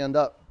together. Stand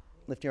up.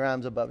 Lift your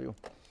arms above you.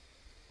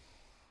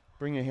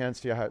 Bring your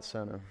hands to your heart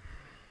center.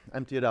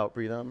 Empty it out.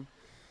 Breathe in.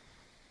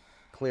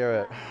 Clear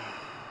it.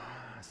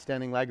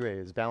 Standing leg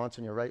raise. Balance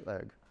on your right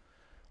leg.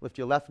 Lift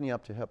your left knee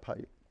up to hip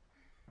height.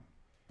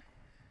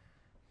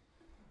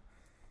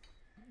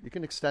 You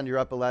can extend your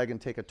upper leg and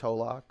take a toe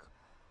lock.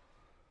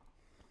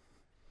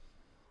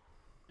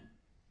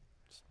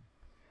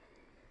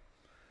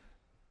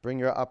 Bring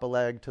your upper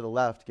leg to the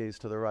left, gaze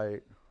to the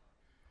right.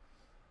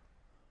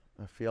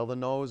 Now feel the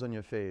nose on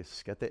your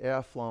face. Get the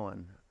air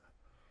flowing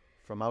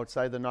from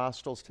outside the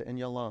nostrils to in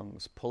your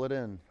lungs. Pull it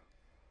in.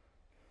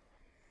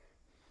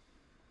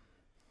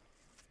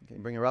 Okay,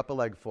 bring your upper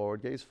leg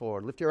forward, gaze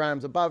forward. Lift your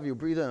arms above you,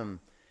 breathe in.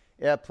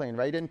 Airplane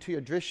right into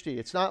your drishti.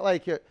 It's not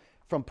like you're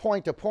from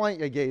point to point,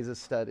 your gaze is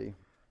steady.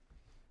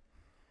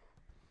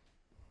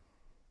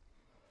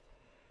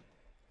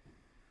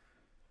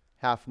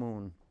 Half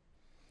moon.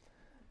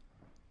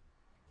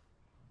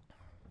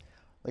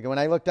 Like when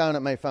I look down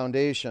at my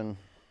foundation,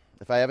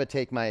 if I ever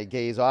take my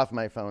gaze off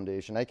my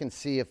foundation, I can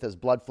see if there's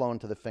blood flowing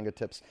to the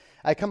fingertips.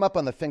 I come up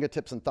on the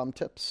fingertips and thumb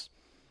tips.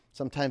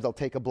 Sometimes I'll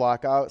take a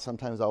block out.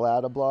 Sometimes I'll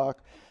add a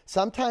block.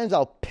 Sometimes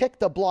I'll pick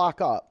the block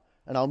up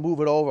and I'll move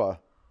it over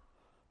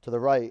to the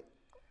right,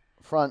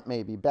 front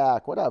maybe,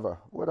 back, whatever.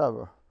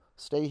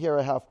 Stay here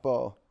a half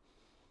bow.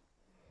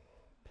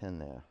 Pin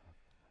there.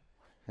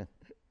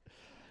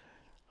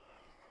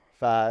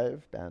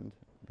 5, bend.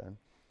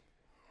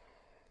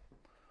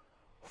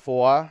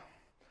 4,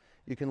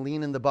 you can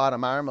lean in the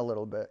bottom arm a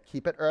little bit.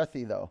 Keep it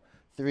earthy though.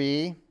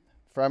 3,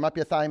 firm up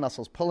your thigh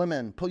muscles. Pull them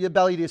in. Pull your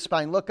belly to your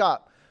spine. Look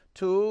up.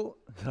 2,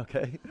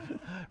 okay.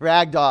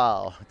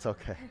 Ragdoll. It's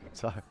okay.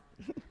 Sorry.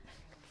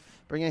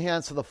 Bring your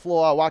hands to the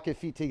floor. Walk your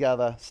feet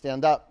together.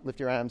 Stand up. Lift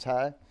your arms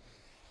high.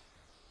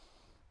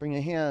 Bring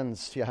your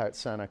hands to your heart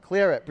center.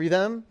 Clear it. Breathe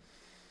in.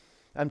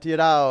 Empty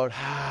it out.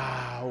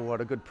 What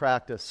a good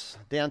practice.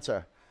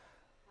 Dancer.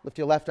 Lift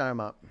your left arm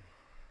up.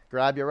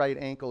 Grab your right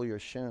ankle, your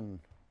shin.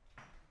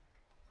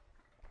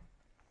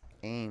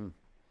 Aim.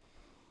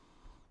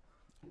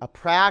 A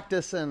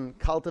practice in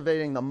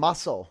cultivating the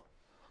muscle,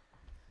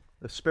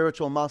 the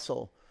spiritual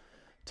muscle,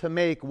 to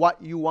make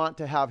what you want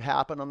to have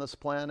happen on this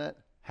planet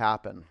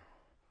happen.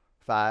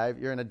 5,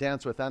 you're in a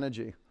dance with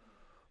energy.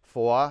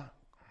 4,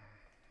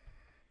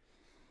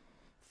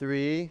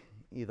 3,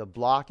 either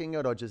blocking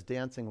it or just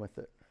dancing with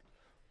it.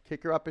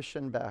 Kick your upper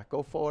shin back.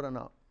 Go forward and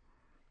up.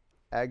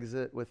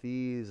 Exit with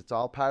ease. It's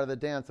all part of the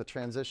dance, the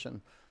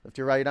transition. Lift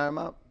your right arm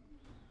up.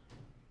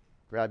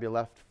 Grab your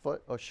left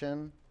foot or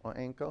shin or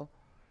ankle.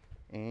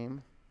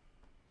 Aim.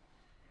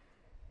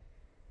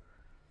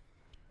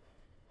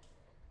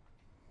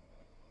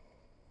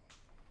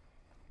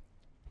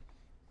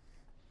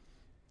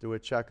 Do a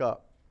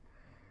checkup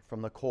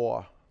from the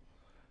core.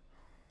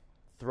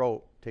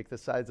 Throat. Take the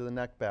sides of the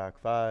neck back.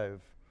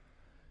 5.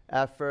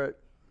 Effort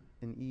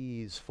and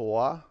ease.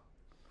 4.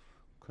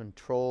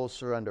 Control,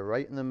 surrender.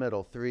 Right in the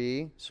middle.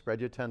 3.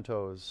 Spread your 10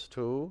 toes.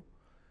 2.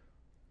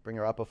 Bring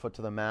your upper foot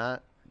to the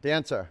mat.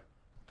 Dancer.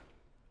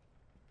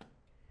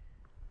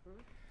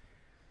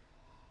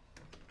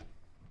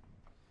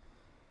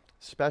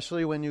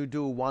 Especially when you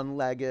do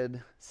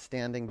one-legged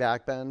standing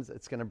back bends,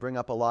 it's going to bring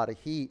up a lot of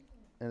heat,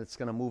 and it's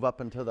going to move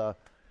up into the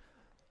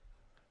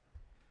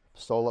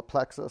solar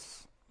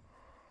plexus.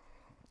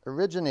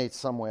 Originates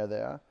somewhere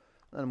there.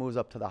 Then it moves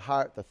up to the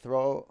heart, the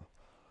throat.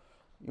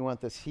 You want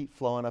this heat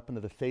flowing up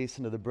into the face,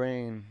 into the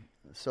brain.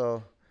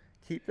 So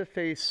keep the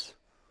face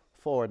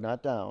forward,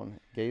 not down.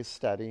 Gaze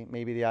steady.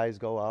 Maybe the eyes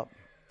go up.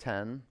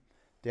 10.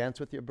 Dance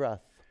with your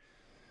breath.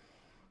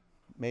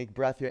 Make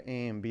breath your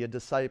aim. Be a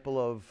disciple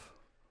of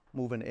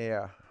moving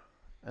air,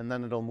 and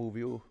then it'll move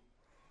you.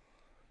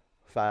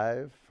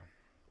 5.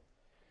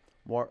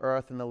 More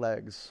earth in the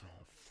legs.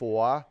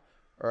 4,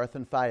 earth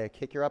and fire.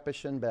 Kick your upper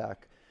shin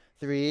back.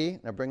 3,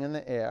 now bring in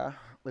the air.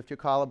 Lift your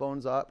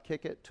collarbones up.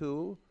 Kick it.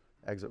 2,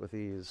 exit with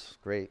ease.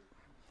 Great.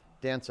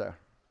 Dancer.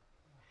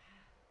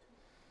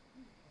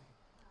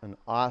 An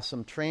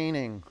awesome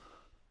training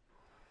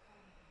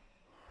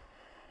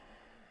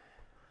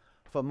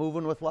for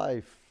moving with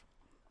life.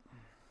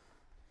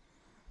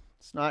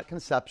 It's not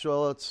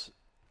conceptual.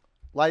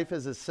 Life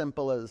is as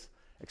simple as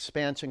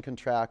expansion,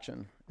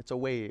 contraction. It's a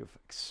wave,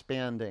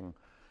 expanding,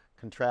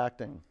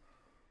 contracting.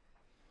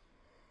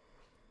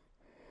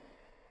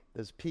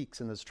 There's peaks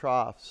and there's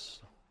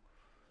troughs.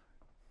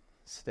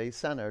 Stay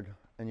centered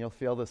and you'll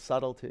feel the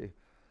subtlety.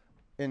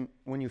 And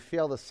when you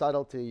feel the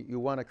subtlety, you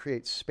want to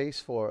create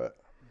space for it.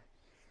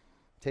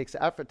 It takes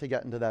effort to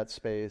get into that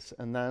space,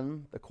 and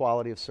then the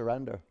quality of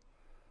surrender.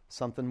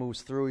 Something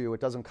moves through you. It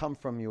doesn't come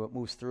from you. It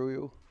moves through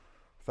you.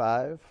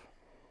 5,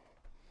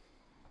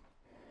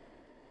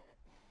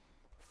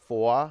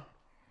 4,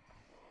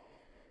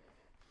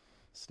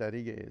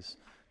 steady gaze.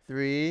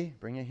 3,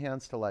 bring your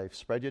hands to life.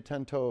 Spread your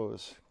 10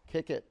 toes.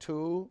 Kick it.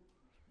 2,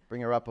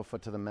 bring your upper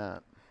foot to the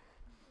mat.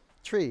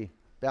 Tree,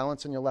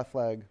 balance on your left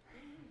leg.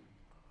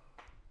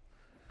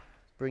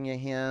 Bring your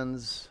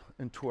hands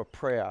into a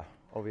prayer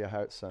over your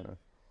heart center.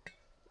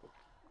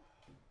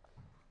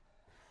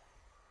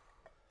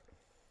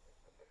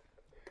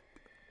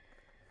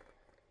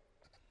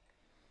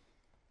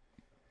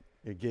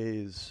 Your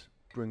gaze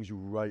brings you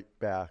right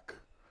back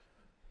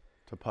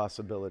to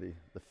possibility.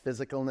 The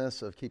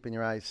physicalness of keeping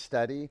your eyes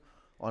steady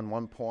on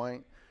one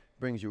point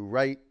brings you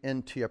right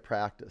into your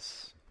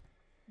practice.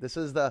 This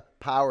is the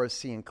power of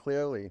seeing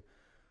clearly.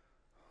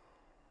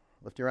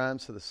 Lift your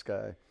arms to the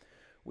sky.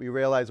 We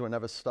realize we're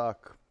never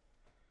stuck.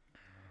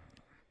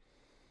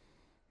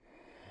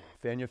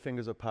 Fan your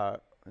fingers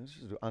apart.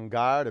 On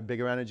guard, a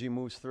bigger energy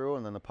moves through,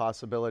 and then the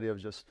possibility of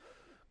just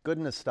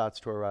goodness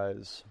starts to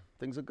arise.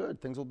 Things are good.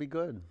 Things will be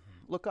good.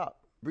 Look up.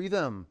 Breathe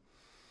in.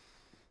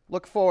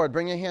 Look forward.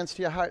 Bring your hands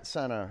to your heart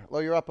center.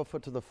 Lower your upper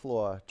foot to the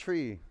floor.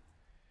 Tree.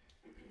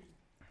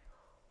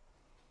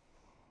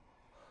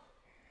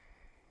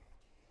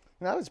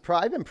 Now,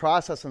 I've been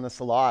processing this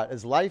a lot.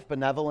 Is life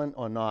benevolent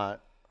or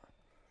not?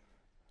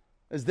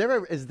 Is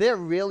there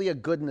really a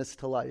goodness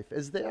to life?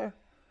 Is there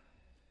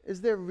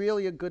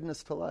really a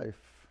goodness to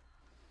life?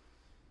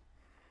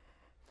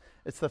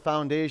 It's the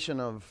foundation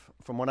of,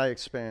 from what I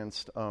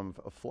experienced, of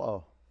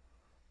flow,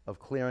 of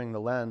clearing the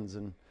lens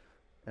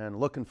and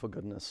looking for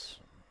goodness.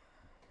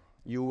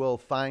 You will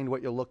find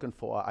what you're looking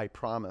for, I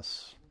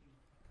promise.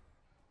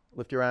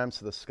 Lift your arms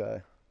to the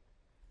sky.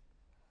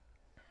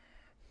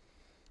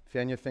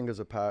 Fan your fingers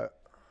apart.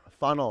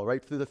 Funnel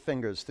right through the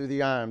fingers, through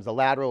the arms, the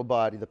lateral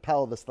body, the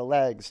pelvis, the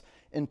legs,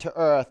 into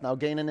earth. Now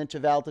gain an inch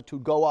of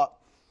altitude, go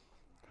up.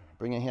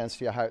 Bring your hands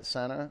to your heart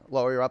center.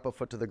 Lower your upper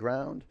foot to the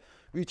ground.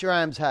 Reach your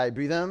arms high.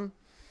 Breathe in.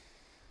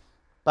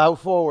 Bow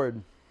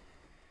forward.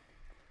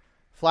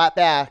 Flat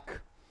back.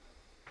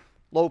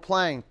 Low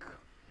plank.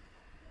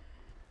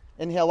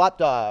 Inhale, up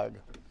dog.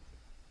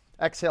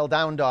 Exhale,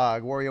 down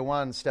dog. Warrior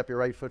 1, step your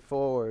right foot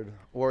forward.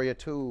 Warrior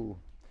 2,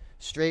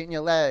 straighten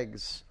your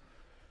legs.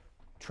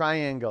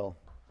 Triangle.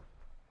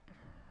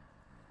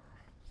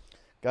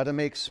 Got to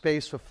make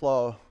space for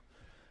flow.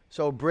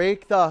 So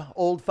break the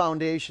old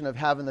foundation of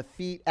having the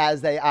feet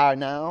as they are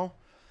now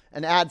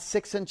and add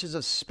 6 inches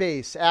of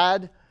space.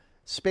 Add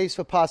space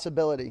for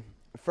possibility,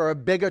 for a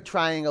bigger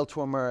triangle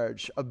to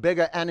emerge, a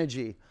bigger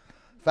energy.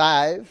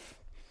 5,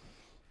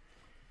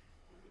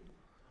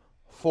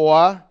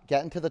 4,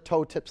 get into the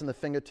toe tips and the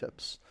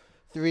fingertips.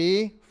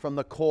 3, from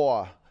the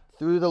core,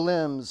 through the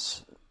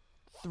limbs,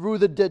 through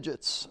the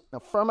digits. Now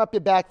firm up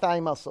your back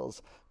thigh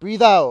muscles.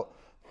 Breathe out.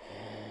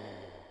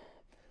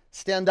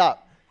 Stand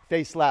up.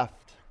 Face left.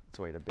 That's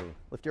the way to be.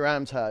 Lift your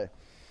arms high.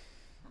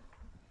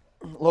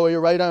 Lower your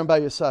right arm by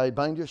your side.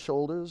 Bind your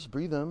shoulders.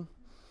 Breathe in.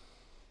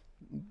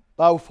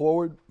 Bow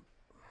forward.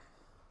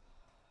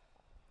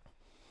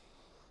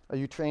 Are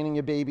you training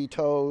your baby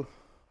toe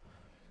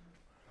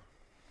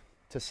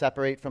to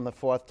separate from the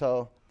fourth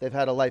toe? They've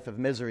had a life of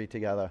misery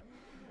together.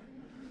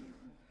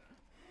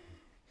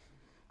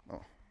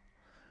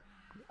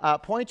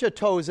 Point your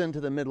toes into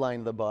the midline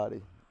of the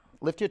body.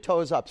 Lift your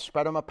toes up.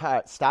 Spread them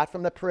apart. Start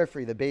from the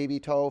periphery. The baby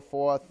toe,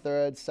 4th,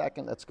 3rd,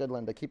 2nd. That's good,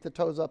 Linda. Keep the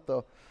toes up,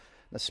 though.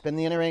 Now spin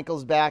the inner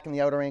ankles back and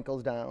the outer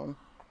ankles down.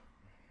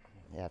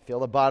 Yeah, feel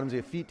the bottoms of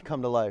your feet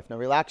come to life. Now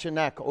relax your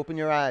neck. Open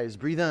your eyes.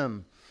 Breathe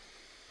in.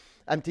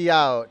 Empty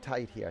out.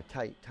 Tight here.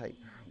 Tight, tight.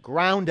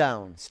 Ground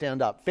down.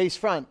 Stand up. Face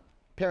front.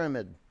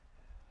 Pyramid.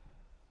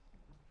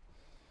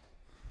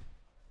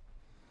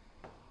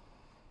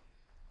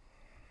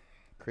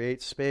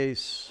 Create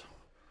space.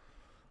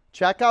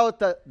 Check out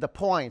the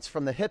points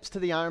from the hips to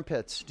the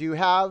armpits.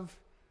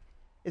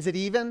 Is it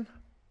even?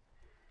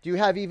 Do you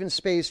have even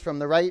space from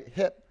the right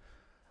hip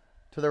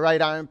to the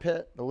right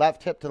armpit, the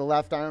left hip to the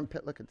left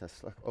armpit? Look at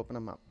this. Look, open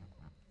them up.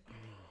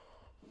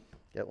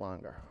 Get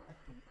longer.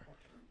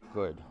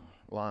 Good.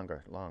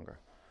 Longer, longer.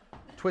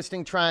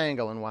 Twisting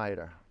triangle and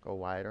wider. Go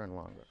wider and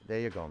longer. There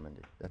you go,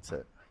 Mindy. That's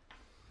it.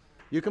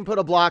 You can put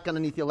a block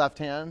underneath your left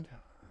hand.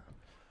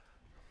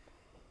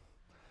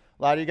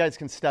 A lot of you guys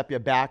can step your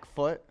back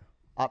foot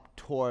up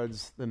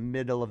towards the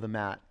middle of the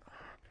mat.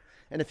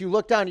 And if you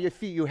look down at your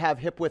feet, you have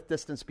hip width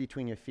distance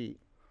between your feet.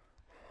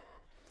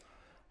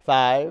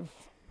 5,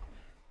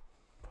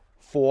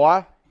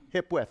 4,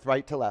 hip width,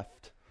 right to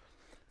left.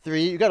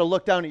 3, you got to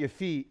look down at your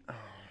feet.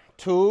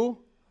 2,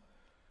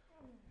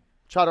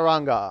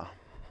 chaturanga.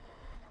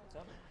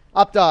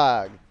 Up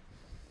dog.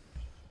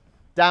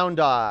 Down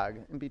dog.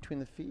 In between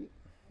the feet,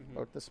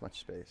 about this much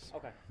space.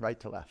 Okay. Right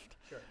to left.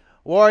 Sure.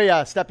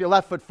 Warrior, step your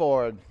left foot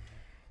forward.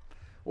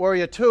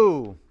 Warrior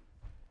 2.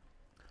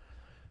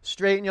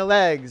 Straighten your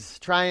legs,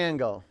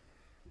 triangle.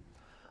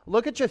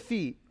 Look at your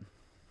feet.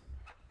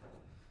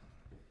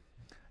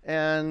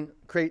 And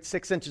create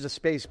 6 inches of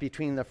space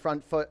between the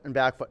front foot and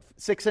back foot.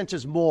 6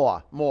 inches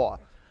more.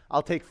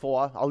 I'll take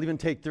 4. I'll even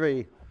take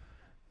 3.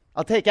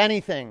 I'll take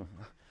anything,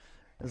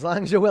 as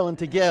long as you're willing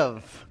to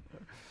give.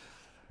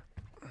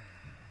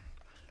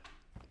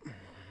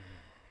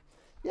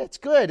 Yeah, it's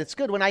good. It's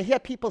good. When I hear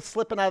people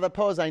slipping out of the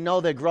pose, I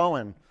know they're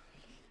growing.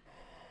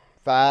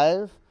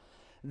 5.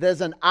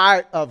 There's an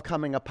art of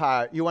coming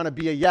apart. You want to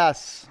be a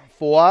yes.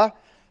 4.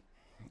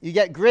 You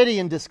get gritty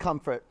in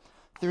discomfort.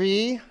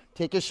 3.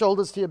 Take your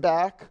shoulders to your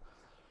back.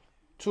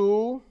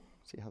 2.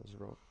 See how this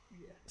rope?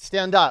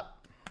 Stand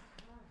up.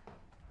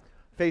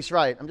 Face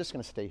right. I'm just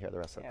going to stay here the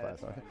rest of the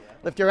class. Okay?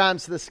 Lift your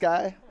arms to the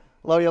sky.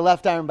 Lower your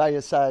left arm by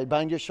your side.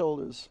 Bind your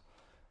shoulders.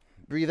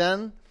 Breathe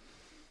in.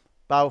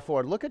 Bow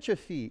forward. Look at your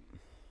feet.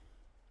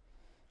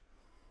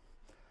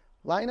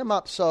 Line them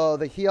up so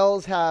the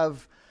heels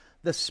have,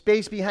 the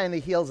space behind the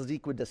heels is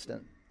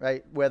equidistant,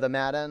 right? Where the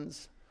mat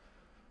ends.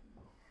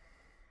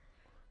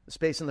 The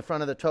space in the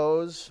front of the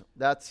toes,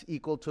 that's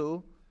equal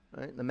to,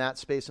 right? The mat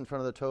space in front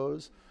of the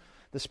toes.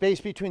 The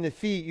space between the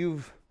feet,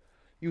 you've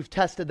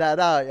tested that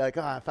out. You're like,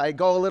 if I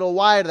go a little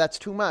wider, that's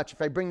too much.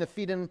 If I bring the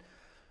feet in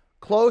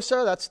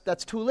closer,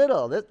 that's too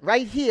little.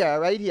 Right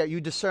here,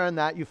 you discern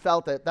that, you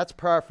felt it. That's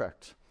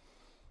perfect.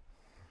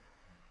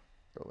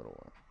 A little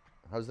while.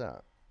 How's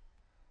that?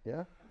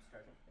 Yeah?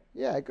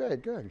 Yeah,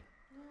 good.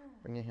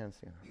 Bring your hands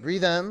together.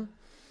 Breathe in.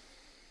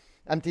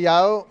 Empty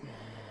out.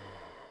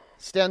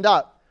 Stand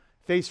up.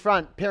 Face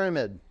front.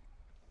 Pyramid.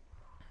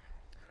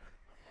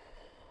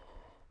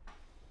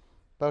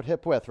 About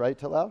hip width, right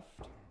to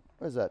left.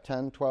 What is that,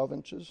 10, 12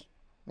 inches?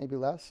 Maybe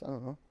less? I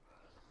don't know.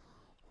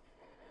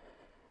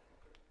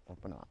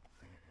 Open up.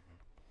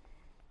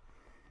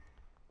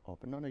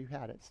 Open. No, you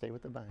had it. Stay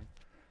with the bind.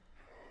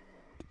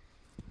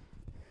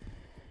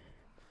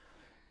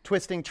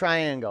 Twisting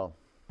triangle.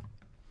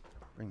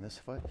 Bring this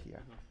foot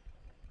here.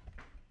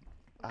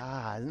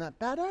 Isn't that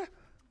better?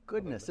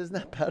 Goodness, isn't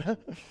that better?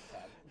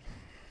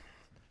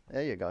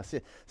 There you go. See,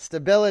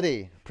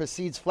 stability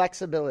precedes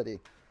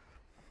flexibility.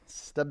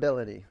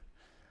 Stability.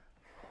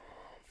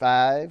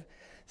 5.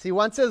 See,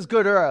 once there's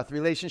good earth,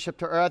 relationship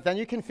to earth, then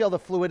you can feel the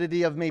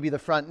fluidity of maybe the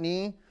front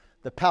knee,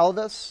 the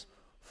pelvis.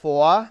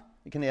 4.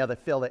 You can either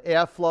feel the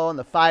airflow and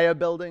the fire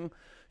building.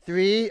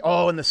 3.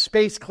 And the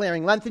space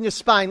clearing. Lengthen your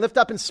spine. Lift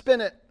up and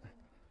spin it.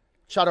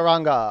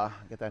 Chaturanga.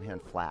 Get that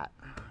hand flat.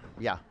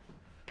 Yeah.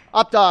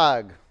 Up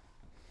dog.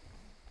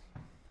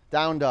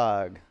 Down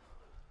dog.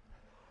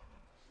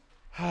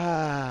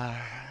 High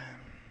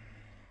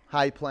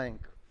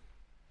plank.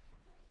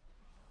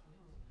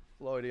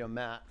 Lower to your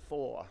mat.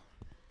 4,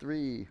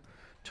 3,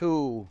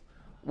 2,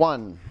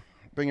 1.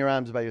 Bring your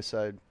arms by your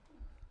side.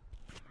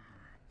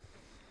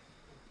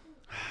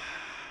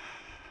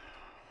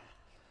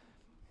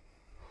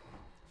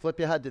 Flip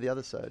your head to the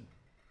other side.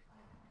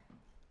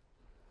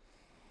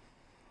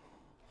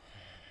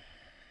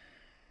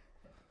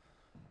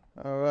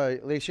 All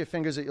right, lace your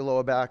fingers at your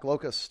lower back,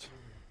 locust.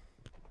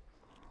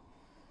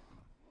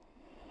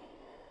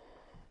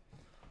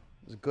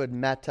 It's a good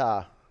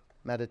metta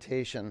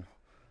meditation,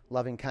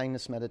 loving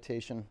kindness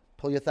meditation.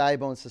 Pull your thigh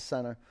bones to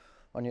center.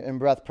 On your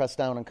in-breath, press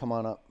down and come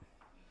on up.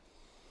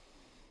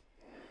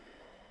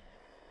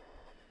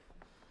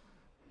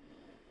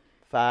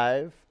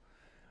 5.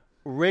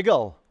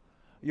 Wriggle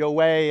your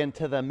way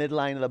into the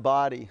midline of the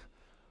body.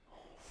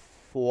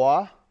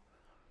 4.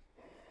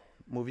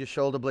 Move your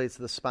shoulder blades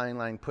to the spine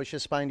line. Push your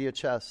spine to your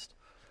chest.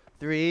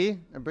 3,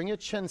 and bring your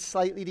chin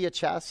slightly to your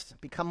chest.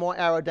 Become more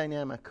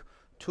aerodynamic.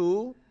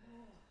 2,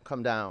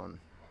 come down.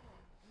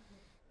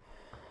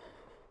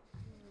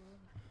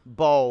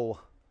 Bow.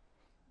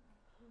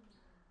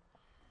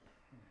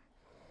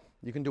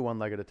 You can do one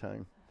leg at a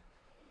time.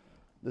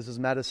 This is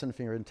medicine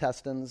for your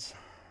intestines.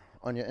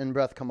 On your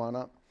in-breath, come on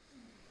up.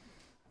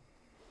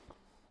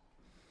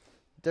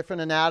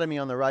 Different anatomy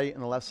on the right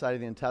and the left side of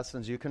the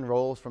intestines. You can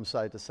roll from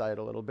side to side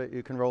a little bit.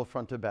 You can roll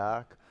front to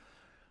back.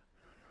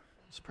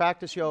 Just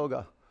practice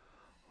yoga.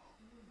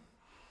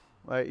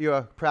 Right,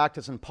 you're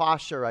practicing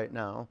posture right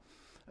now.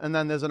 And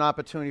then there's an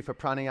opportunity for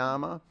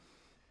pranayama.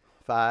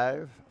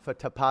 5, for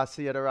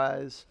tapasya to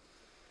rise.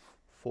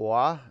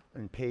 4,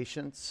 and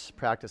patience,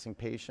 practicing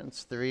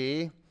patience.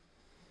 3,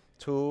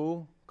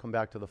 2, come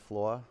back to the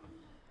floor.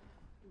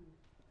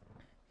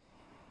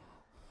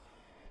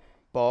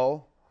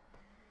 Bow.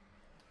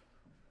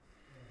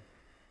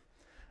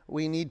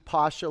 We need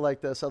posture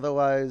like this,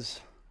 otherwise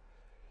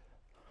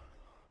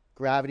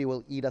Gravity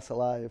will eat us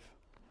alive.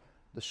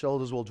 The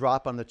shoulders will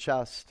drop on the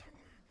chest.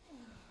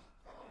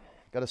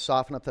 Got to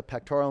soften up the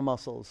pectoral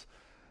muscles.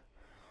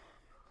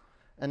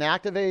 And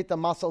activate the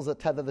muscles that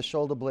tether the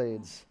shoulder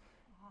blades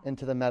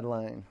into the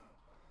midline.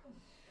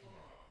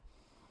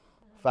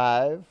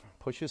 5,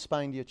 push your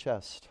spine to your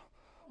chest.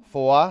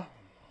 4,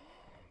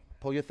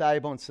 pull your thigh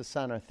bones to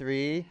center.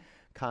 3,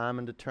 calm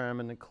and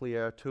determined and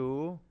clear.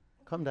 2,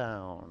 come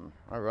down.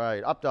 All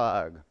right, up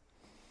dog.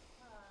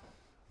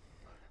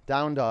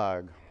 Down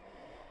dog.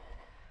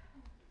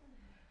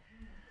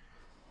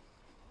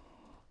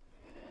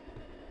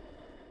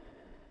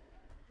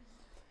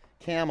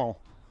 Camel.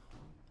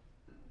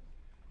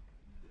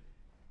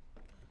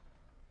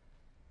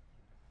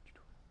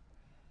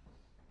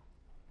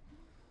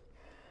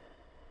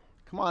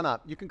 Come on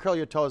up. You can curl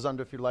your toes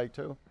under if you'd like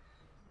to.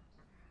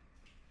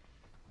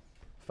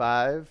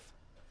 5.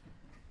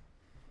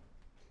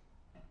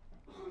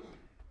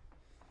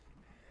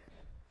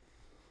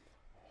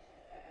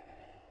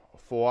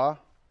 4.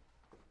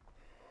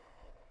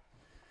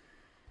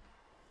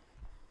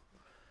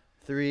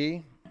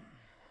 3.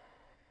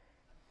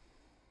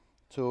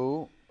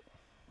 2.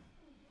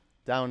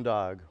 Down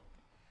dog.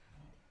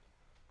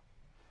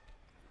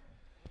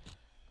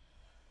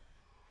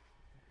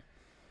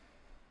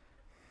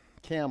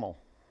 Camel.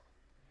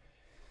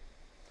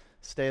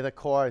 Stay the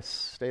course.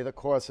 Stay the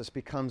course. This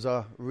becomes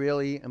a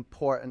really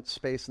important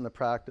space in the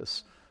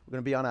practice. We're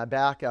going to be on our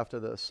back after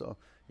this, so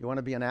you want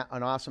to be an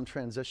awesome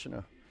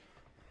transitioner.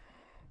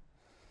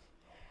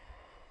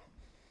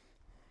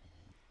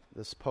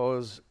 This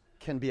pose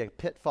can be a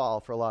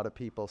pitfall for a lot of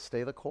people.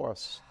 Stay the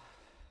course.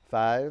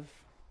 5,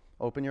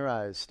 open your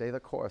eyes. Stay the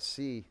course.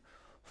 C.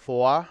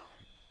 4,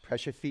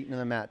 press your feet into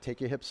the mat.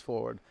 Take your hips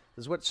forward.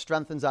 This is what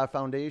strengthens our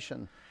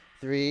foundation.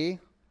 3,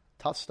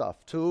 tough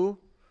stuff. 2,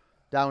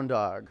 down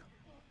dog.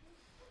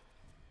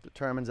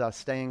 Determines our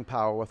staying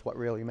power with what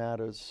really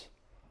matters.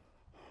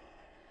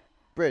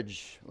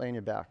 Bridge, lay on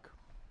your back.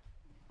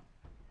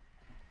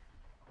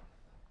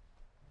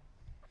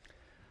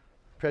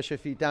 Press your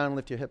feet down,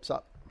 lift your hips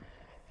up.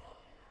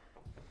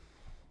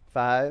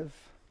 5,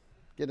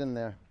 get in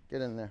there,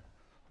 get in there.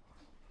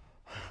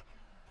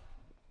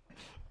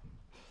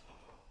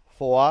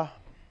 4,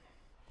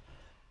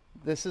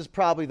 this is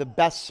probably the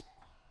best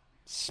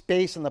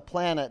space on the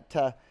planet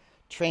to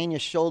train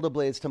your shoulder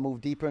blades to move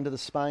deeper into the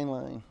spine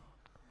line.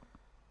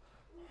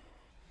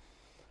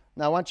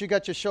 Now, once you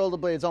got your shoulder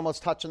blades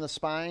almost touching the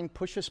spine,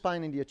 push your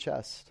spine into your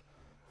chest.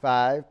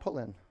 5, pull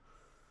in.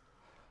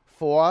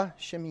 4,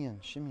 shimmy in,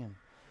 shimmy in.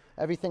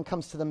 Everything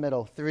comes to the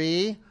middle.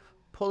 3,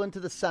 pull into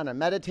the center.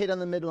 Meditate on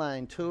the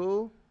midline.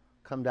 2,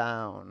 come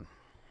down.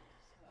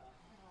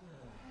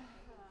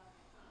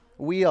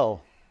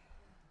 Wheel.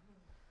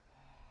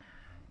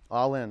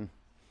 All in.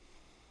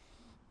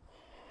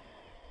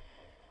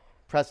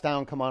 Press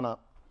down, come on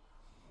up.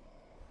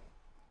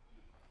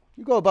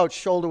 You go about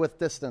shoulder width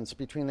distance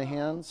between the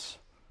hands.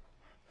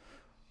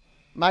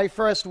 My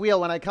first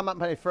wheel, when I come up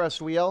my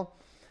first wheel,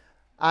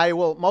 I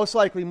will most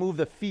likely move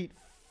the feet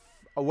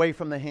away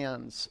from the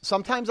hands.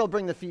 Sometimes I'll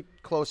bring the feet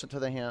closer to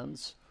the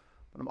hands,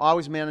 but I'm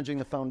always managing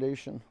the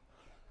foundation.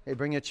 Hey,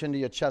 bring your chin to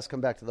your chest,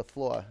 come back to the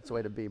floor. It's the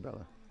way to be,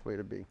 brother. It's the way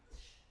to be.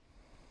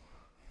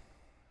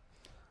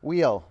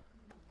 Wheel.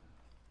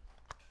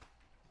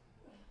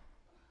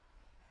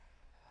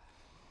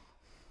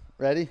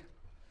 Ready?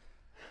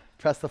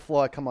 Press the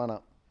floor, come on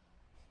up.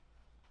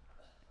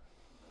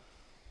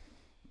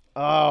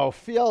 Oh,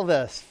 feel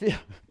this.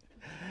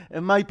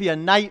 It might be a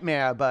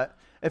nightmare, but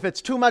if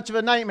it's too much of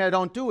a nightmare,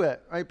 don't do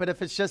it, right? But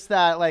if it's just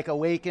that like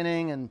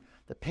awakening and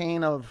the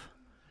pain of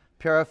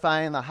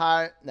purifying the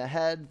heart, the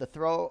head, the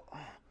throat,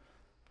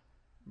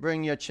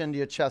 bring your chin to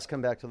your chest,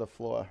 come back to the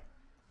floor.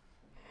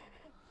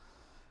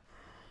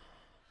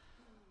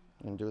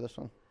 You can do this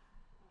one?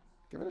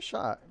 Give it a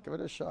shot. Give it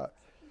a shot.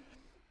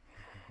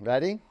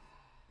 Ready?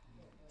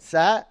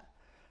 Set.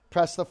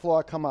 Press the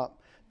floor, come up.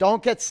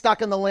 Don't get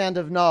stuck in the land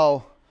of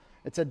no.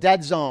 It's a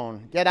dead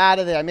zone. Get out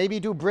of there. Maybe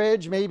do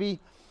bridge, maybe,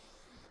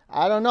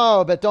 I don't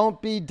know, but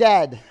don't be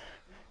dead.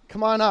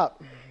 Come on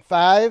up.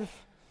 5,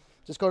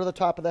 just go to the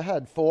top of the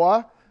head.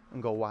 4,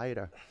 and go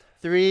wider.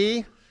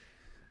 3,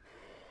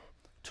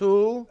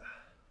 2,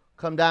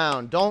 come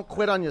down. Don't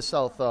quit on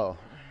yourself, though.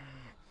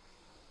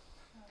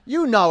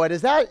 You know it.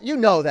 Is that, you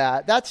know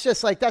that. That's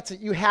just like, that's,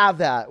 you have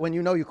that when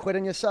you know you quit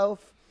on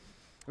yourself.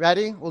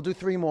 Ready? We'll do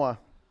 3 more.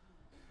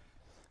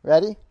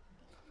 Ready?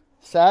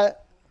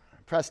 Set.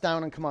 Press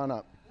down and come on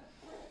up.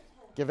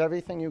 Give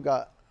everything you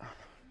got.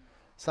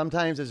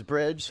 Sometimes it's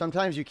bridge.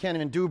 Sometimes you can't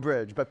even do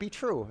bridge, but be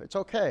true. It's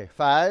okay.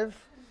 5,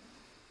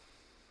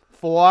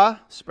 4,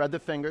 spread the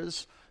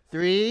fingers.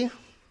 3,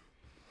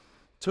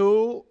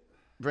 2,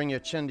 bring your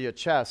chin to your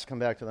chest. Come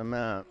back to the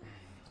mat.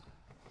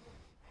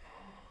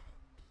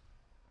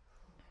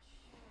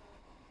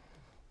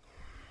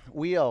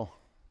 Wheel.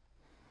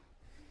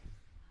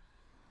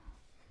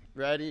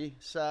 Ready,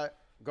 set,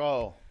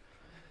 go.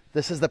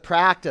 This is the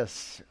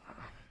practice.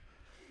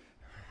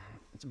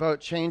 It's about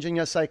changing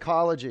your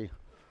psychology,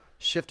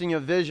 shifting your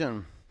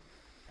vision,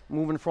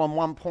 Moving from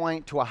one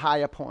point to a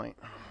higher point.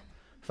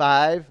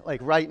 5,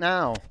 like right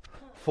now.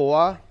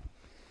 4,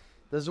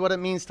 this is what it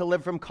means to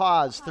live from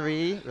cause.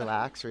 3,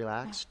 relax,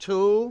 relax.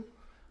 2,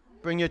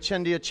 bring your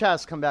chin to your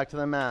chest, come back to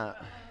the mat.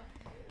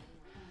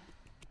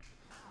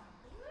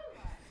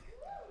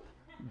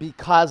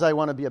 Because I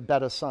want to be a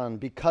better son,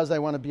 because I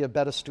want to be a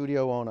better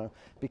studio owner,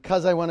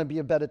 because I want to be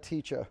a better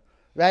teacher.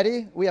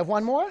 Ready? We have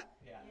one more?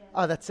 Yeah.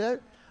 Oh, that's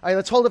it? All right,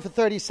 let's hold it for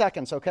 30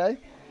 seconds, okay?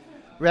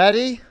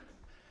 Ready?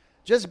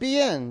 Just be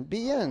in,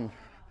 be in.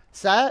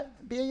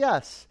 Set, be a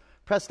yes.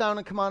 Press down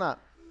and come on up.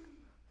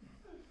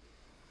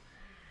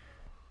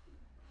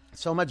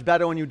 So much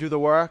better when you do the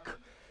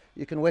work.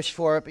 You can wish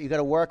for it, but you got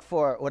to work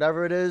for it.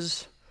 Whatever it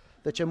is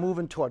that you're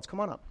moving towards. Come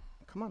on up.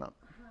 Come on up.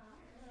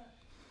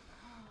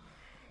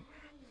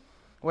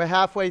 We're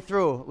halfway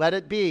through. Let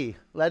it be.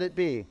 Let it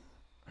be.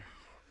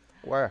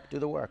 Work. Do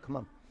the work. Come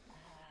on.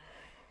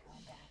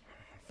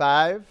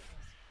 5,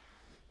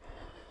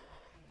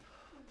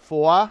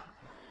 4,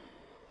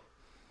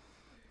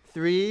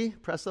 3,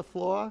 press the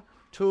floor.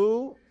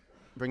 2,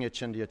 bring your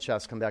chin to your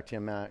chest. Come back to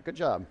your mat. Good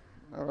job.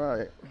 All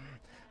right.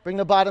 Bring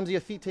the bottoms of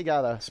your feet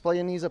together. Splay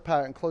your knees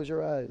apart and close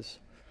your eyes.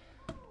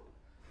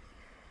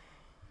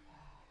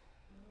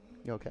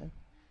 You okay?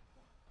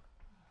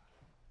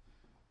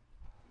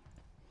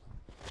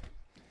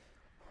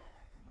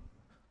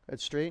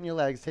 Good. Straighten your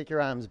legs. Take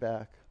your arms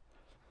back.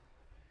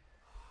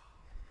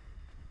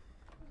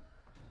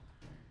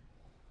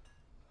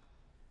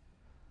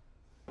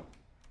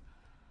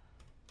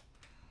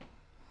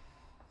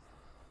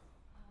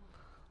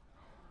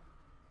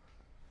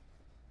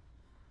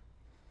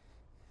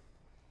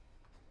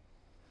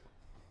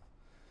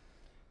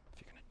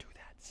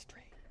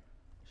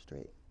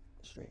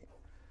 Straight.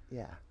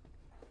 Yeah.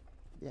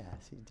 Yeah,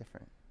 see,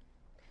 different.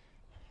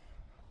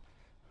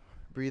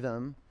 Breathe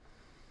in.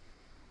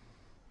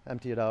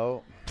 Empty it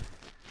out.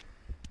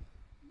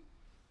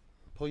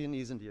 Pull your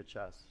knees into your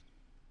chest.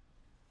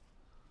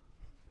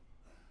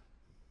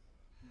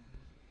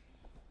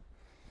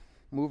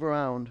 Move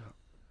around.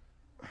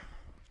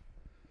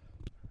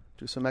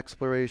 Do some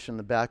exploration,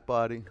 the back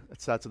body.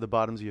 It starts at the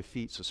bottoms of your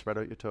feet, so spread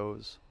out your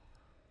toes.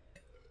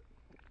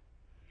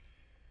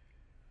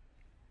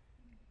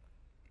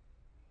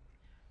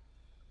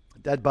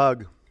 Dead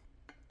bug.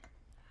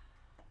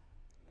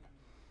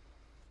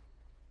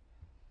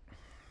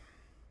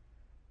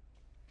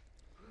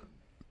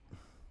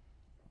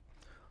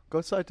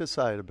 Go side to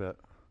side a bit.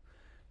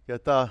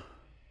 Get the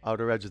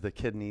outer edge of the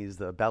kidneys,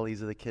 the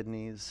bellies of the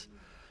kidneys,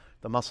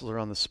 the muscles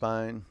around the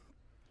spine,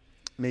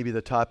 maybe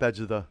the top edge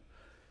of the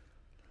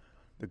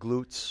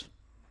glutes.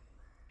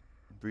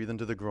 Breathe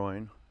into the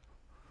groin.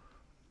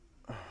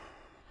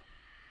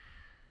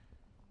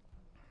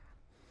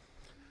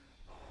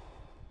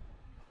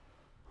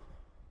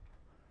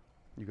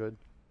 You good?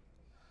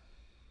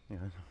 Yeah.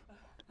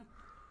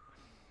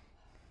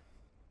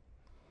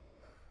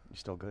 You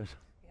still good?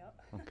 Yep.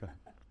 Okay.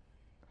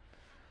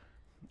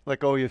 Let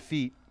go of your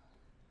feet.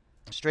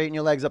 Straighten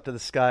your legs up to the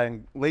sky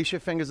and lace your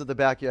fingers at the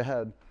back of your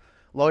head.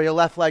 Lower your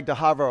left leg to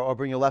hover or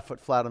bring your left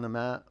foot flat on the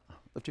mat.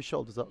 Lift your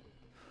shoulders up.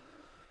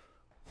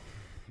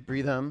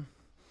 Breathe in.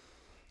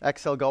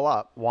 Exhale, go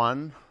up.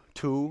 1,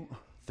 2,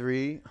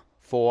 3,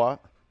 4,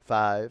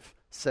 5,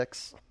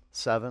 6,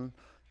 7,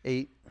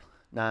 8,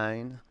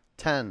 9,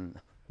 10.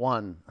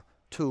 1,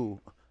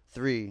 2,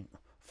 3,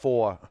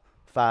 4,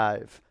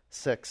 5,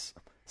 6,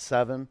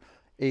 7,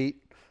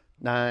 8,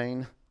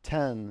 9,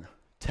 10.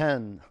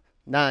 10,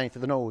 9 through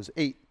the nose.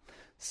 8,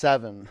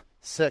 7,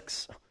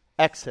 6.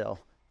 Exhale,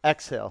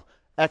 exhale,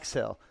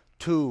 exhale.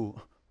 2,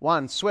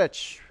 1.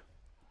 Switch.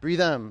 Breathe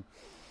in.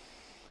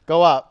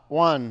 Go up.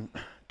 1,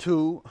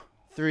 2,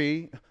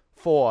 3,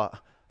 4,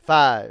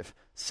 5,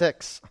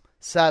 6,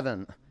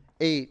 7,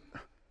 8,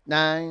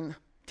 9,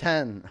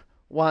 10.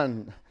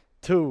 1,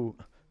 2,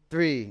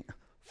 3,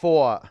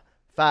 4,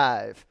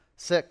 5,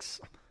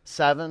 6,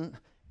 7,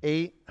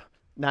 8,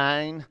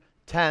 9,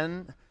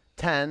 10,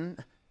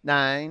 10,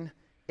 9,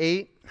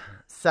 8,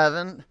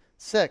 7,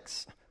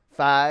 6,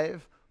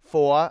 5,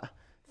 4,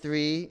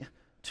 3,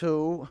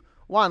 2,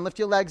 1. Lift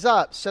your legs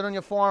up. Sit on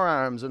your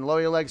forearms and lower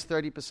your legs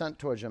 30%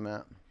 towards your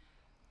mat.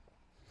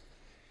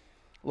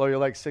 Lower your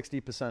legs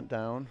 60%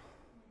 down.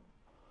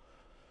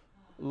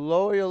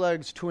 Lower your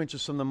legs 2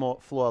 inches from the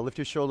floor. Lift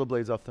your shoulder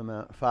blades off the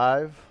mat.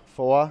 5,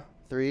 4,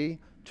 3,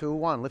 2,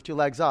 1. Lift your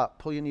legs up.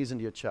 Pull your knees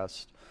into your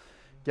chest.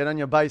 Get on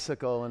your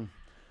bicycle and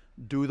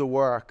do the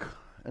work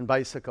and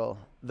bicycle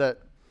that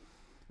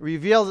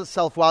reveals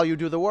itself while you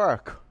do the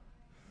work.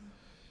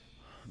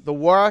 The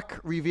work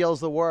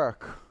reveals the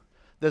work.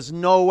 There's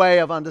no way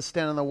of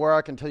understanding the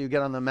work until you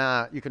get on the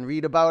mat. You can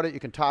read about it. You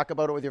can talk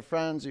about it with your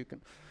friends. You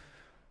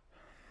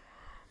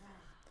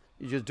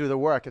just do the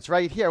work. It's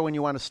right here when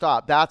you want to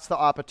stop. That's the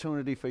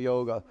opportunity for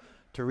yoga,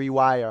 to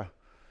rewire,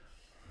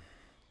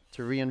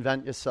 to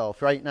reinvent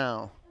yourself right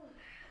now.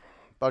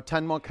 About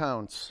 10 more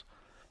counts.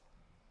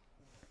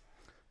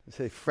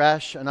 Say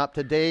fresh and up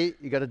to date.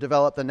 You got to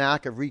develop the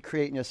knack of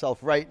recreating yourself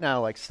right now,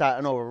 like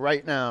starting over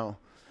right now.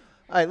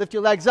 All right, lift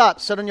your legs up.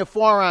 Sit on your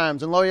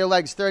forearms and lower your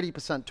legs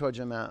 30% towards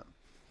your mat.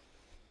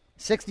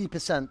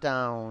 60%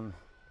 down.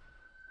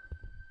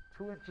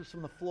 2 inches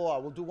from the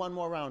floor. We'll do one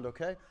more round,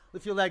 okay?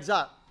 Lift your legs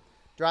up.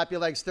 Drop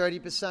your legs 30%,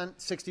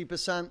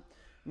 60%,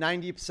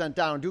 90%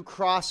 down. Do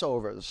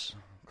crossovers.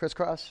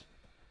 Crisscross.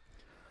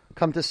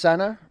 Come to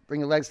center.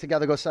 Bring your legs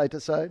together. Go side to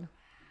side.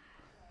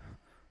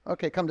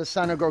 Okay, come to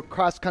center. Go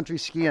cross-country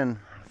skiing.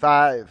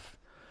 5,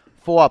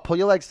 4. Pull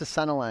your legs to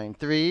center line.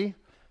 3,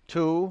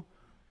 2,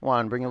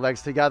 1. Bring your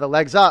legs together.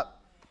 Legs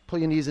up. Pull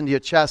your knees into your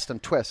chest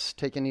and twist.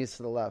 Take your knees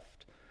to the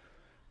left.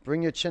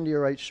 Bring your chin to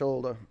your right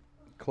shoulder.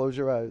 Close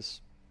your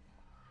eyes.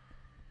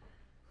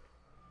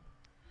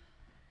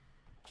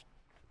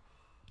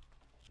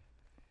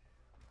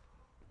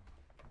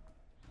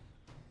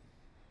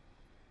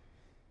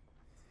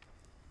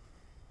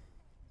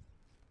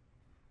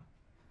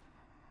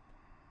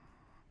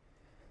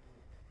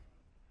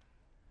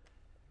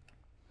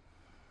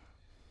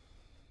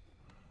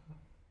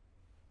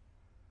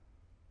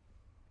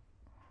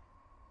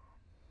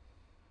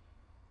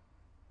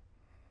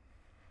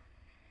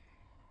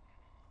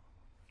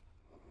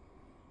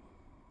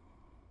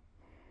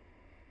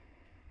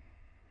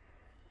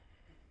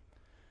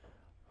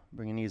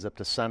 Bring your knees up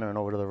to center and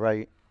over to the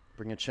right.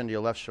 Bring your chin to your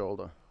left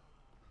shoulder.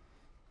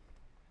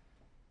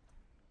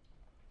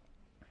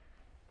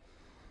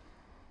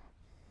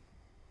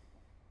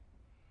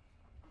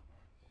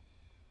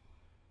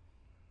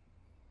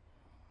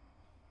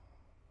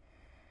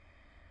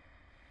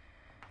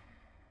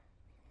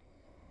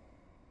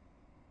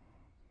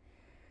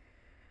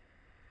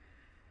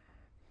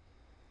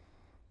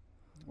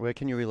 Where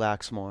can you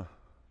relax more?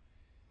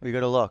 You got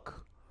to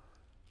look.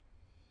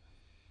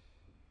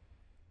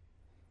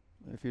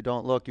 If you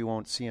don't look, you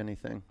won't see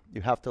anything.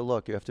 You have to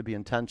look. You have to be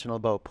intentional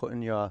about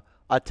putting your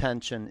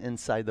attention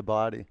inside the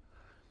body.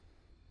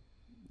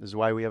 This is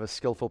why we have a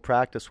skillful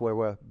practice where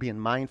we're being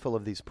mindful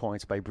of these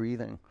points by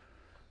breathing.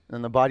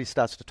 And the body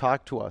starts to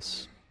talk to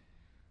us.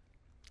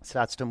 It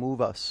starts to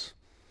move us.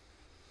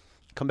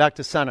 Come back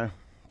to center.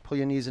 Pull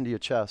your knees into your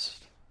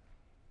chest.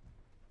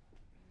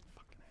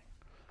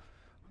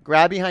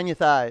 Grab behind your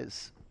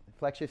thighs.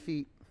 Flex your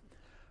feet.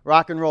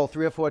 Rock and roll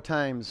 3 or 4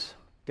 times.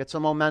 Get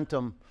some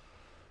momentum.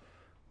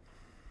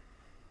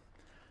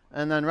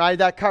 And then ride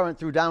that current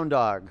through down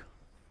dog.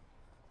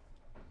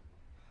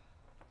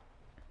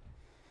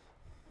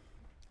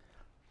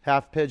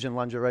 Half pigeon,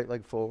 lunge your right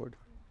leg forward.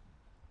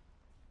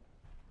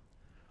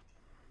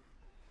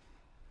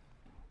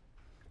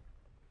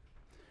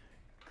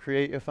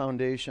 Create your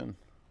foundation.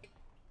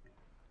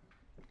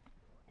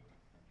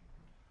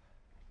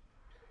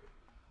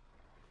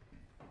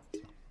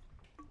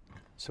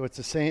 So it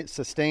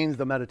sustains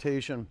the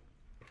meditation.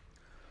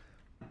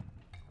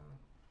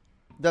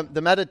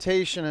 The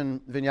meditation in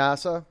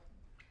vinyasa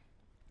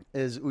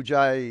is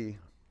ujjayi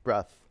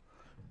breath.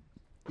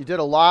 You did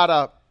a lot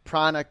of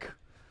pranic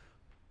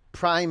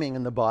priming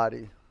in the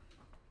body.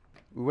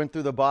 We went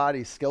through the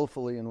body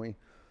skillfully and we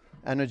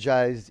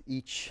energized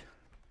the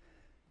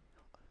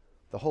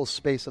whole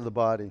space of the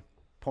body,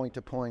 point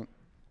to point.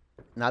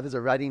 Now there's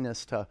a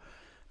readiness to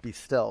be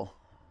still.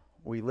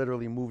 We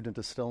literally moved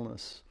into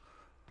stillness.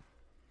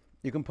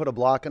 You can put a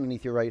block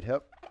underneath your right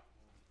hip.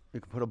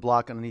 You can put a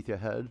block underneath your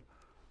head.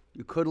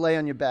 You could lay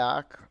on your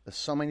back. There's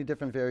so many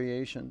different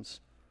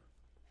variations.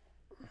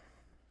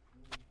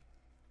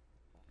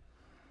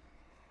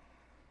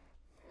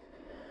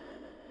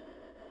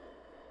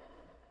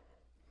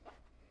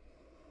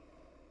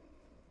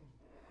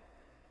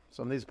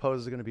 Some of these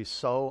poses are going to be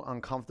so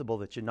uncomfortable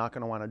that you're not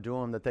going to want to do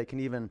them, that they can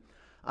even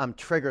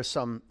trigger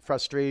some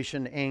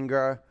frustration,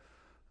 anger.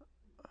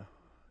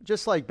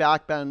 Just like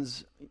back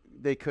bends,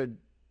 they could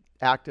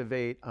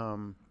activate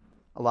a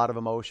lot of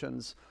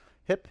emotions.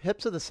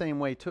 Hips are the same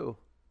way too.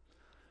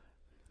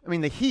 I mean,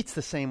 the heat's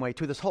the same way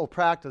too. This whole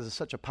practice is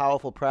such a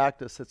powerful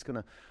practice that's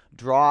going to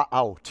draw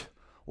out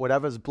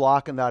whatever's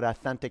blocking that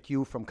authentic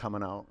you from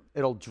coming out.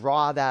 It'll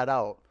draw that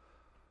out.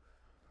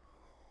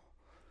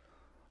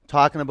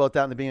 Talking about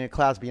that in the beginning of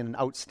class, being an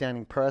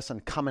outstanding person,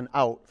 coming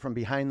out from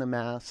behind the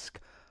mask,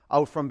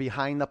 out from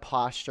behind the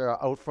posture,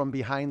 out from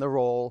behind the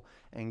role,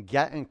 and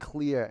getting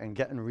clear and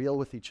getting real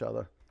with each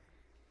other.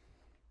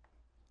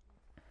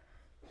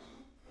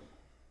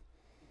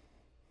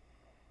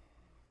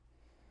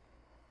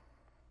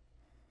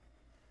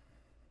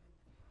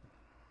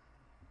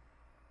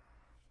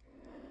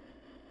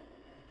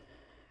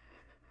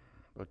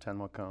 About 10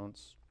 more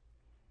counts.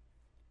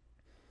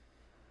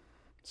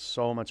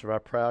 So much of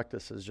our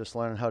practice is just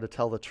learning how to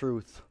tell the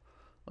truth,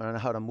 learning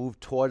how to move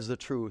towards the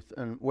truth.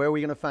 And where are we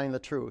going to find the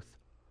truth?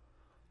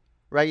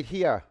 Right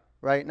here,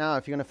 right now.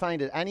 If you're going to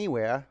find it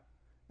anywhere,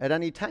 at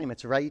any time,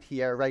 it's right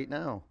here, right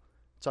now.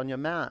 It's on your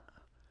mat,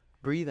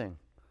 breathing.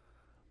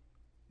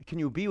 Can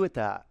you be with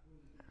that?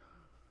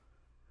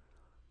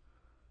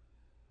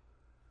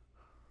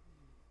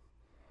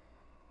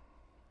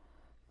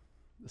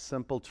 The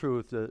simple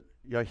truth that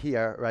you're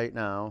here right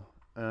now,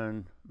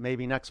 and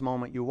maybe next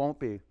moment you won't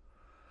be.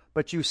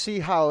 But you see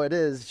how it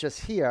is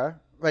just here,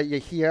 right? You're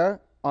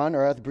here on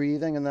earth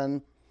breathing, and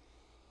then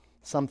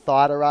Some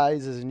thought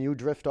arises and you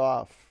drift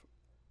off.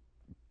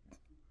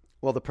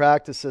 Well, the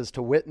practice is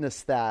to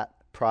witness that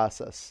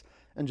process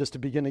and just to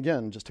begin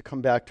again, just to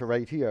come back to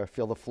right here.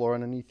 Feel the floor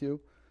underneath you.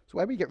 That's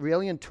why we get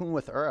really in tune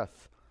with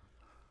earth.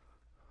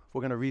 If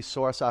we're going to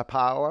resource our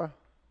power,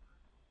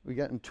 we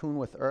get in tune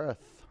with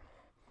earth,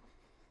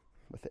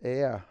 with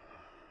air.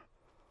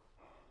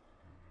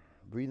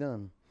 Breathe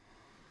in.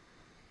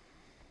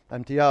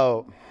 Empty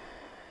out.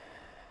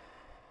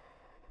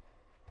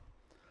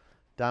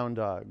 Down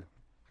dog.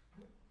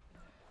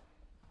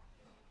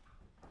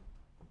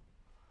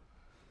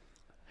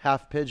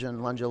 Half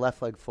pigeon, lunge your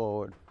left leg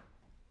forward.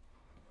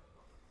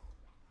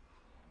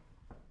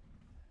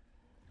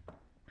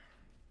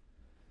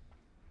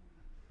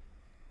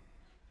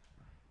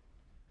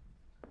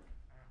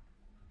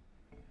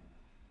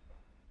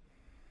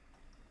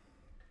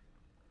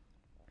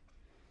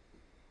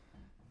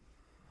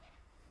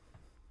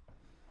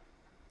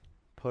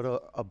 Put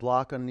a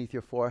block underneath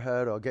your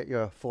forehead or get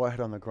your forehead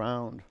on the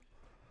ground.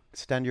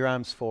 Extend your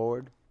arms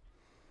forward.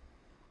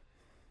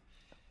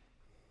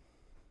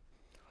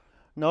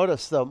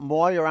 Notice the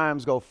more your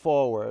arms go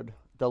forward,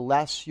 the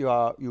less you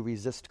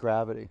resist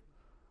gravity.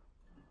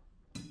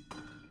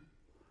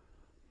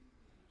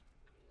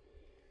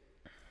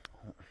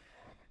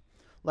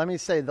 Let me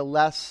say, the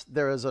less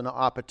there is an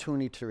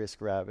opportunity to resist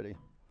gravity.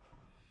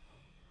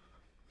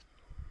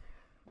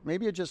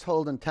 Maybe you're just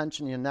holding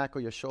tension in your neck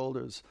or your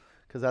shoulders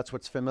because that's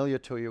what's familiar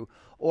to you,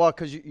 or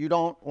because you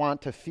don't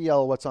want to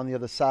feel what's on the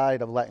other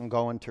side of letting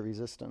go into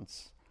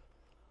resistance.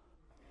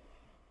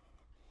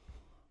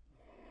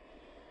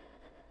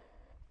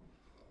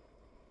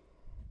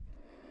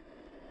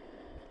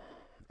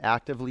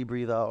 Actively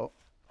breathe out.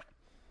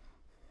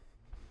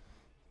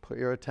 Put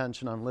your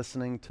attention on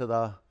listening to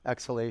the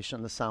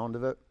exhalation, the sound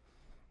of it.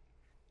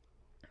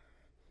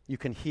 You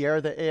can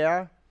hear the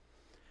air.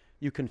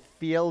 You can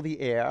feel the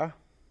air.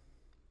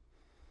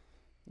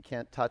 You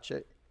can't touch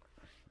it.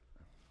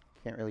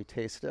 Can't really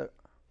taste it.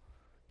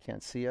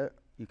 Can't see it.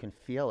 You can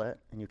feel it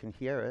and you can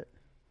hear it.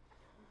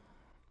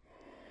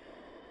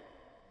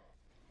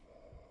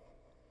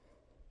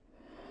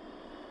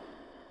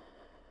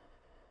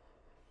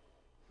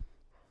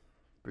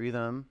 Breathe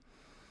in.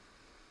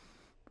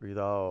 Breathe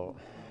out.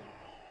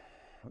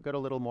 I've got a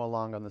little more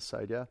long on this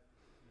side, yeah?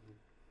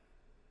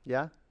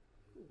 Yeah?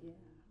 Yeah.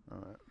 All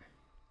right.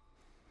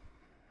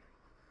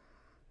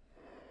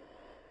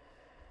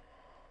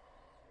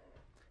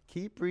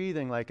 Keep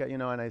breathing like,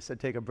 and I said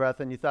take a breath,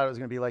 and you thought it was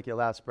going to be like your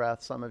last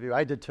breath, some of you.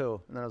 I did too.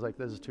 And then I was like,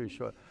 this is too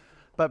short.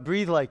 But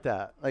breathe like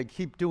that. Like,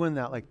 keep doing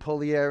that. Like, pull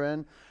the air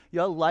in.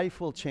 Your life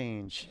will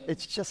change.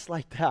 It's just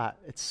like that.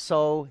 It's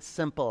so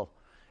simple.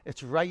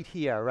 It's right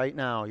here, right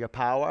now. Your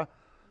power.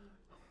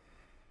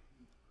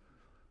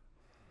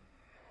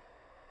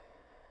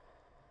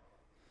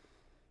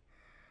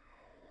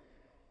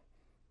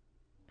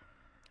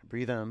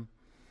 Breathe in.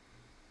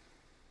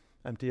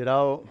 Empty it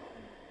out.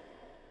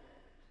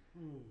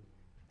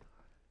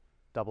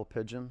 Double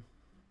pigeon.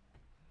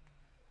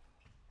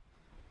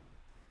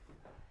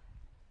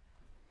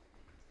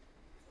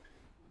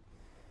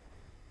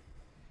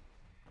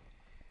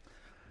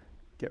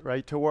 Get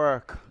right to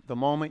work. The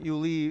moment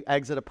you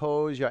exit a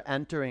pose, you're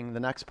entering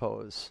the next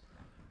pose.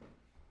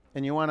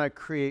 And you want to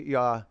create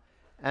your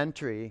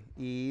entry,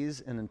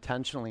 ease, and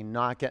intentionally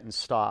not getting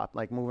stopped,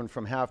 like moving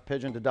from half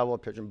pigeon to double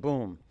pigeon.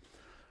 Boom.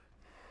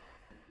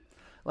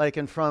 Like,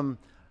 and from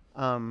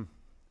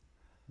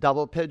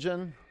double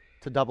pigeon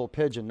to double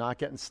pigeon, not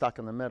getting stuck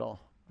in the middle.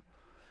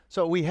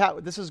 So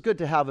this is good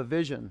to have a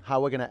vision, how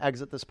we're going to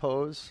exit this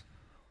pose,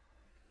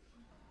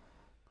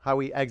 how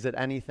we exit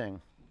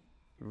anything.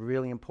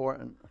 Really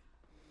important.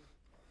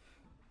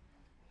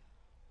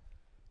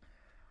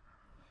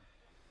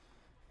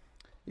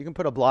 You can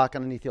put a block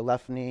underneath your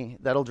left knee.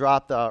 That'll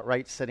drop the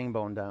right sitting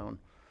bone down,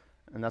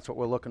 and that's what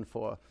we're looking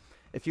for.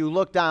 If you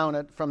look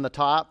down from the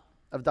top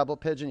of double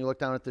pigeon, you look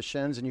down at the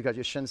shins, and you got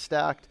your shins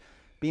stacked,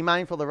 be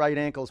mindful the right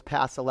ankle's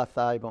past the left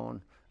thigh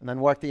bone, and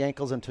then work the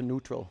ankles into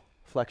neutral.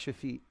 Flex your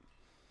feet.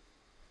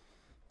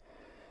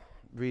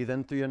 Breathe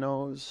in through your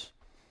nose.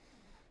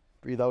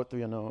 Breathe out through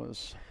your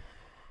nose.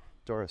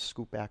 Doris,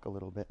 scoot back a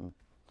little bit. And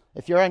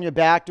if you're on your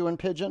back doing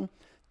pigeon,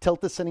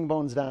 tilt the sitting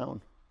bones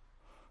down.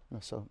 No,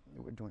 so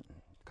we're doing,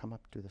 come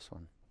up, do this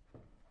one.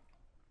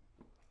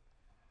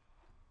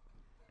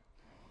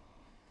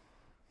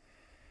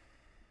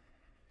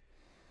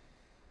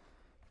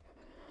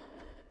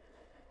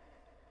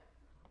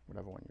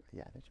 Whatever one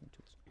yeah, that's you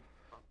too.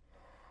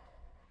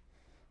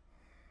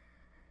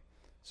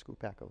 Scoot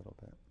back a little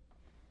bit.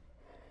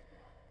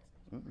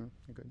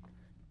 You're good.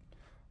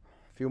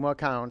 A few more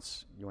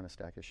counts. You want to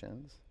stack your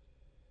shins?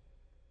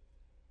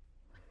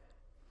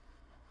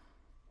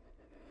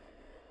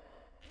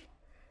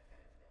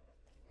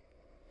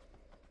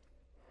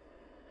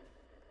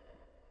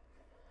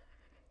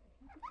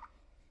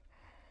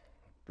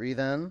 Breathe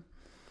in.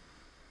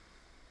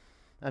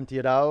 Empty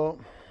it out.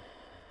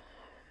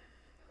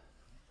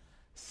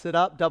 Sit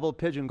up, double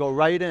pigeon. Go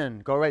right in.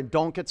 Go right.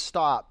 Don't get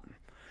stopped.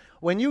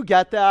 When you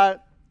get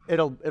that,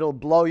 it'll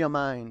blow your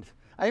mind.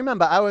 I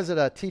remember I was at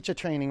a teacher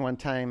training one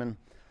time, and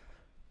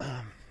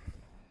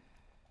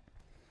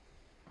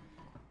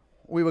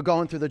we were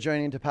going through the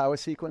journey into power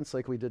sequence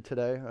like we did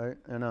today, right?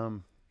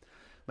 And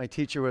my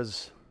teacher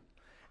was,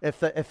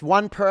 if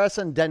one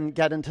person didn't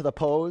get into the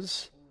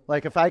pose,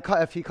 like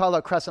if he called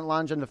out crescent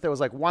lunge, and if there was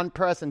like one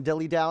person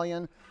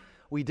dilly-dallying,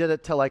 we did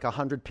it till like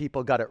 100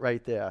 people got it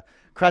right there.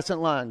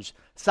 Crescent lunge,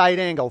 side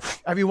angle,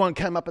 everyone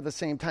came up at the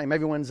same time,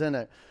 everyone's in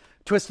it.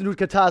 Twisted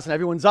Utkatasana,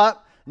 everyone's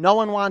up. No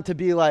one wanted to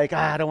be like,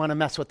 I don't want to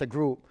mess with the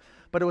group.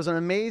 But it was an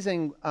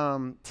amazing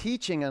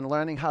teaching and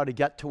learning how to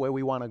get to where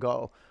we want to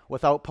go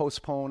without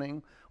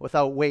postponing,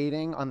 without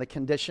waiting on the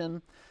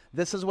condition.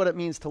 This is what it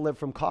means to live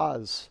from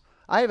cause.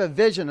 I have a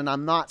vision, and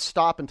I'm not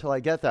stopping until I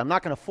get there. I'm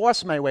not going to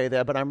force my way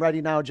there, but I'm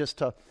ready now just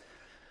to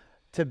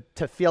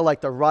feel like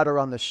the rudder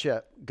on the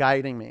ship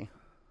guiding me.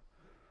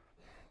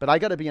 But I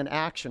got to be in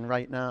action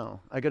right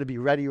now. I got to be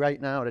ready right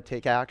now to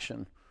take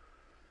action.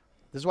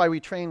 This is why we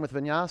train with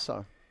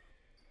vinyasa.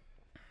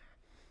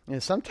 You know,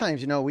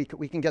 sometimes, we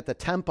can get the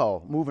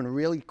tempo moving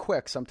really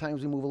quick.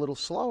 Sometimes we move a little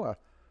slower.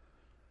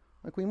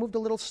 Like we moved a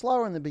little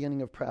slower in the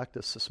beginning of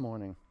practice this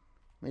morning.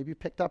 Maybe you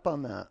picked up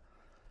on that.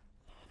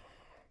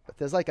 But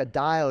there's like a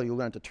dial you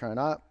learn to turn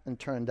up and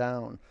turn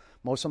down.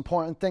 Most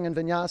important thing in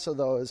vinyasa,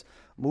 though, is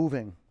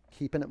moving,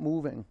 keeping it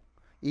moving.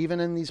 Even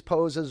in these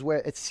poses where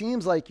it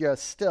seems like you're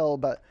still,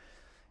 but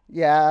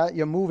yeah,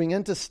 you're moving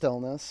into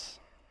stillness.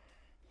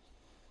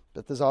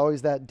 But there's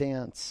always that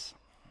dance.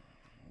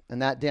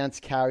 And that dance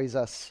carries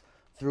us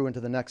through into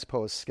the next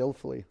pose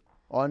skillfully,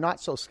 or not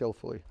so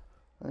skillfully,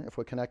 right? If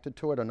we're connected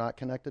to it or not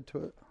connected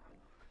to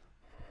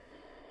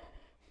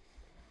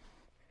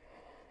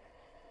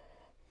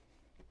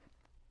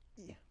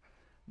it.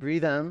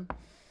 Breathe in.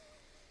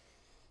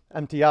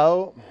 Empty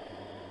out.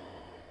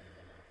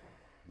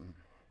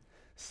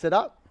 Sit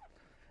up.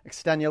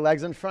 Extend your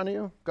legs in front of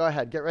you. Go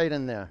ahead. Get right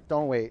in there.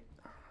 Don't wait.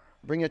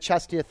 Bring your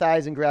chest to your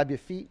thighs and grab your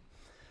feet.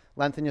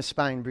 Lengthen your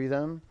spine. Breathe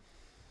in.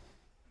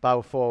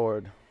 Bow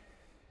forward.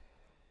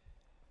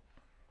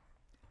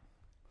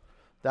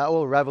 That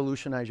will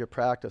revolutionize your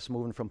practice,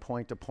 moving from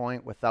point to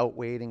point without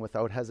waiting,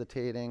 without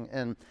hesitating,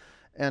 and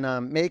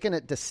making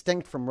it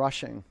distinct from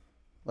rushing.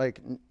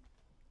 Like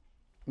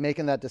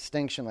making that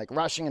distinction, like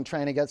rushing and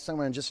trying to get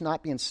somewhere and just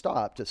not being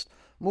stopped, just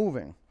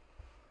moving.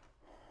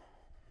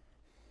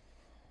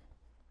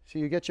 So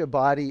you get your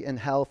body in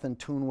health and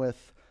tune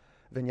with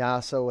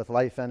vinyasa, with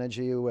life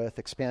energy, with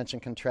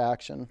expansion,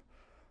 contraction.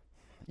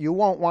 You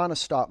won't want to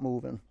stop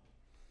moving.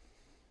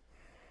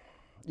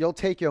 You'll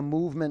take your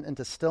movement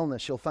into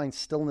stillness. You'll find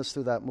stillness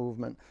through that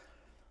movement.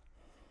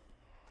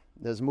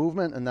 There's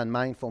movement and then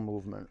mindful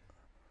movement.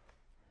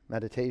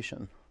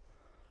 Meditation.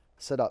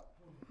 Sit up.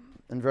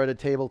 Inverted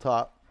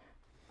tabletop.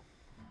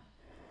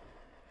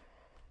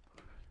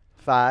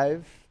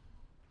 5.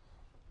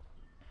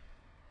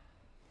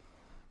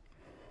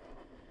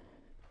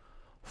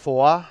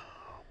 4.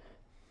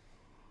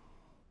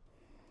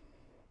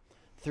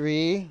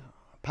 3.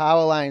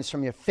 Power lines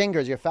from your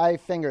fingers, your 5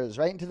 fingers,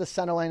 right into the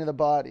center line of the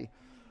body.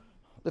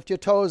 Lift your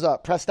toes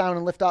up. Press down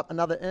and lift up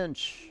another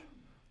inch.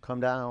 Come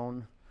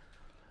down.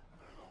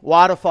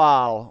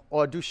 Waterfall,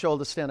 or do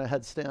shoulder stand or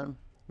headstand.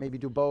 Maybe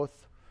do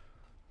both.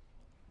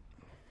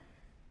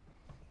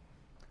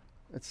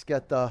 Let's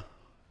get the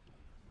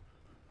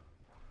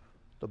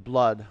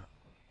blood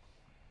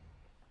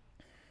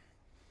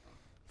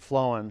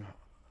flowing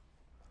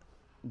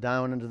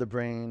down into the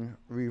brain,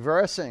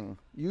 reversing,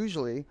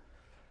 usually,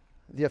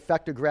 the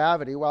effect of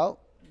gravity. Well,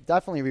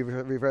 definitely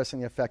reversing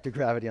the effect of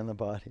gravity on the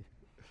body.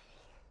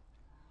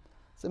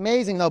 It's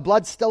amazing, though.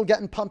 Blood's still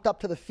getting pumped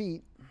up to the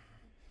feet.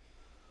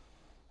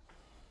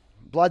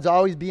 Blood's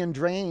always being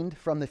drained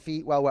from the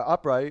feet while we're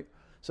upright.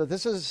 So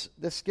this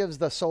gives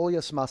the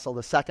soleus muscle,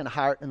 the second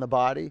heart in the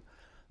body,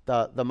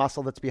 the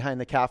muscle that's behind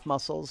the calf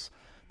muscles,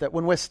 that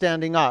when we're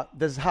standing up,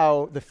 this is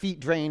how the feet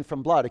drain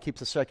from blood. It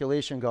keeps the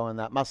circulation going,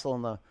 that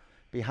muscle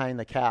behind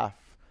the calf.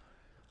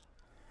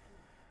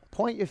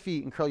 Point your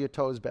feet and curl your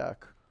toes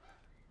back.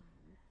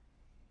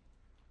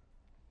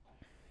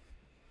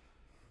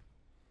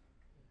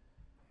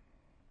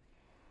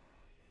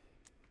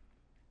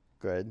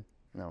 Good.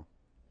 No.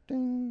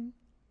 Ding.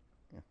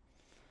 Yeah.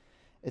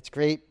 It's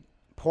great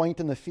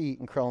pointing the feet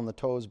and curling the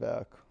toes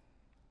back.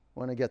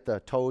 Want to get the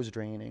toes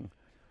draining.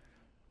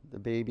 The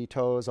baby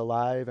toes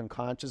alive and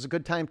conscious. It's a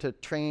good time to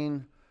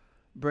train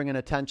bringing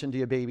attention to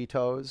your baby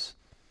toes.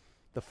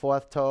 The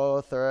 4th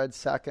toe, 3rd,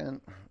 2nd,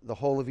 the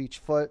whole of each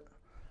foot.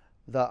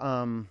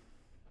 The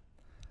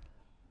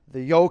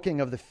yoking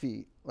of the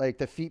feet, like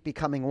the feet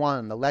becoming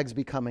one, the legs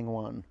becoming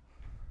one.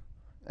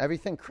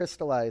 Everything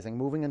crystallizing,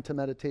 moving into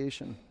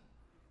meditation.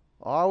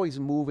 Always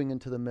moving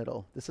into the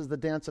middle. This is the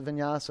dance of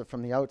vinyasa,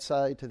 from the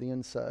outside to the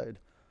inside.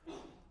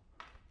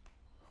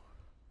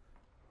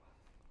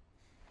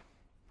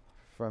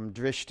 From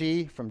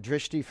drishti,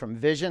 from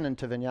vision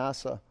into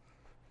vinyasa.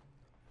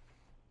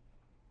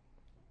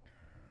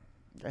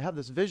 I have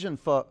this vision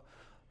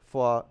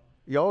for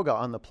yoga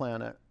on the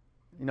planet.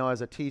 You know,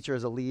 as a teacher,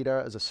 as a leader,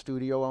 as a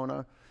studio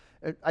owner.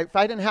 If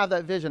I didn't have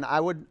that vision,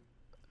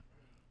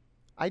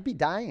 I'd be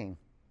dying.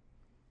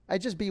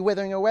 I'd just be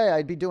withering away.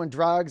 I'd be doing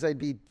drugs. I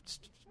don't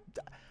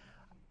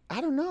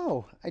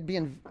know. I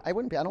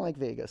don't like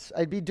Vegas.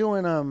 I'd be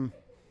doing,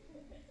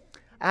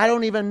 I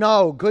don't even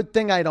know. Good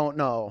thing I don't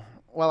know.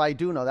 Well, I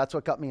do know. That's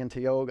what got me into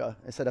yoga.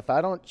 I said, if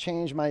I don't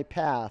change my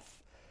path,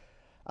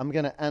 I'm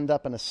going to end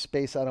up in a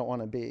space I don't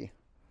want to be.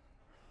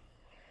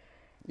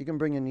 You can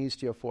bring your knees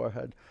to your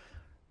forehead.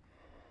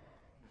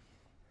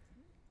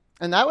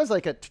 And that was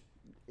like at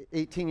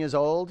 18 years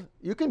old.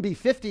 You can be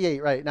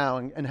 58 right now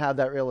and have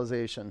that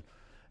realization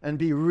and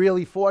be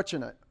really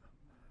fortunate.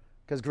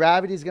 Because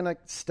gravity's going to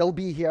still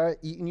be here,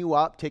 eating you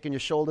up, taking your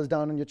shoulders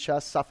down on your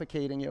chest,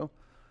 suffocating you.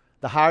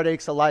 The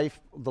heartaches of life,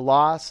 the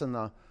loss,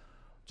 and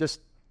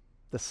just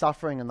the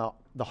suffering and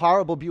the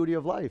horrible beauty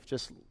of life,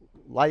 just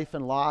life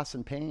and loss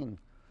and pain.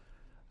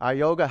 Our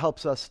yoga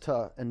helps us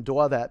to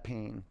endure that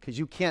pain because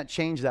you can't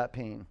change that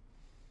pain.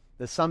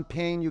 There's some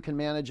pain you can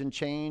manage and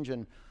change,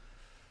 and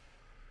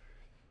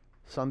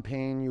some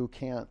pain you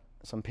can't.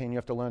 Some pain you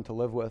have to learn to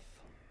live with.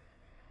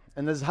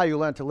 And this is how you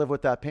learn to live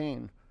with that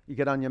pain. You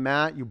get on your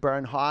mat, you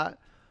burn hot,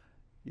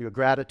 your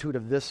gratitude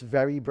of this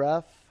very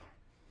breath.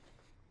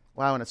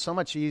 Wow, and it's so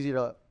much easier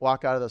to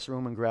walk out of this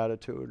room in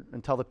gratitude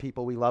and tell the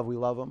people we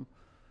love them.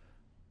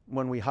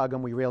 When we hug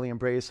them, we really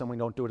embrace them. We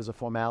don't do it as a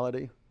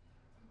formality.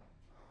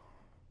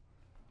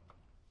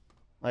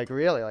 Like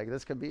really, like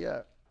this could be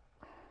it.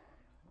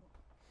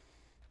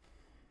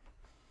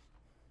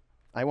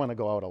 I want to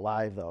go out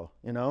alive though,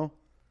 you know?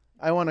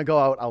 I want to go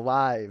out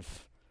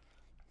alive.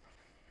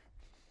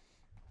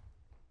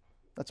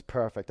 That's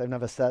perfect. I've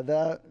never said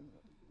that.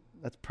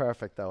 That's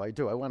perfect though. I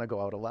do. I want to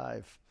go out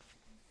alive.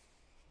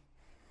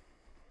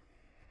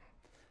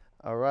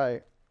 All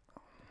right.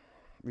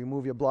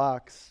 Remove your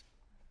blocks.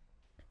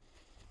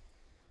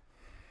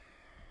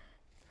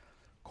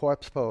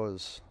 Corpse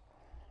pose.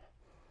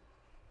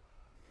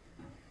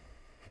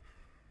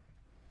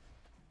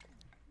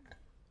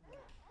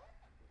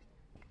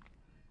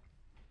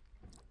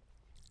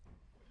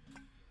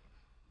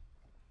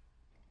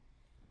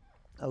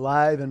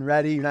 Alive and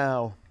ready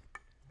now.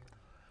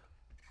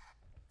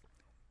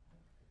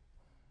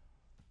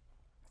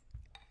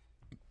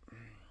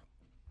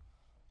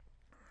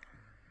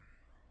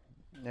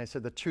 And I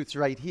said the truth's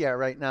right here,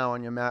 right now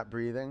on your mat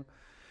breathing.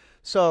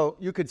 So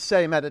you could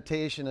say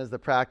meditation is the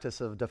practice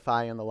of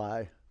defying the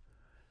lie.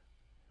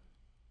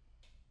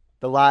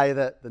 The lie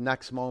that the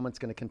next moment's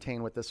going to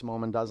contain what this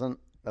moment doesn't.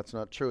 That's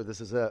not true. This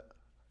is it.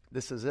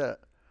 This is it.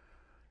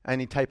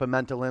 Any type of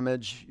mental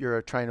image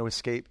you're trying to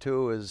escape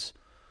to is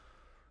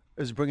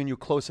bringing you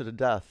closer to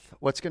death.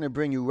 What's going to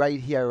bring you right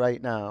here,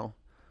 right now?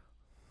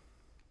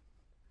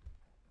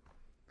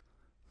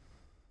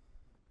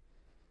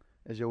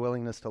 Is your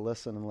willingness to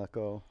listen and let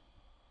go.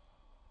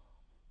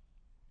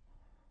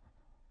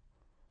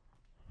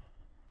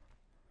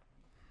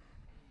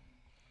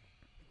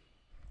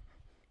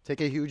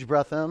 Take a huge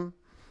breath in.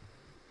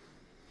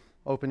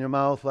 Open your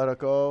mouth, let it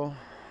go.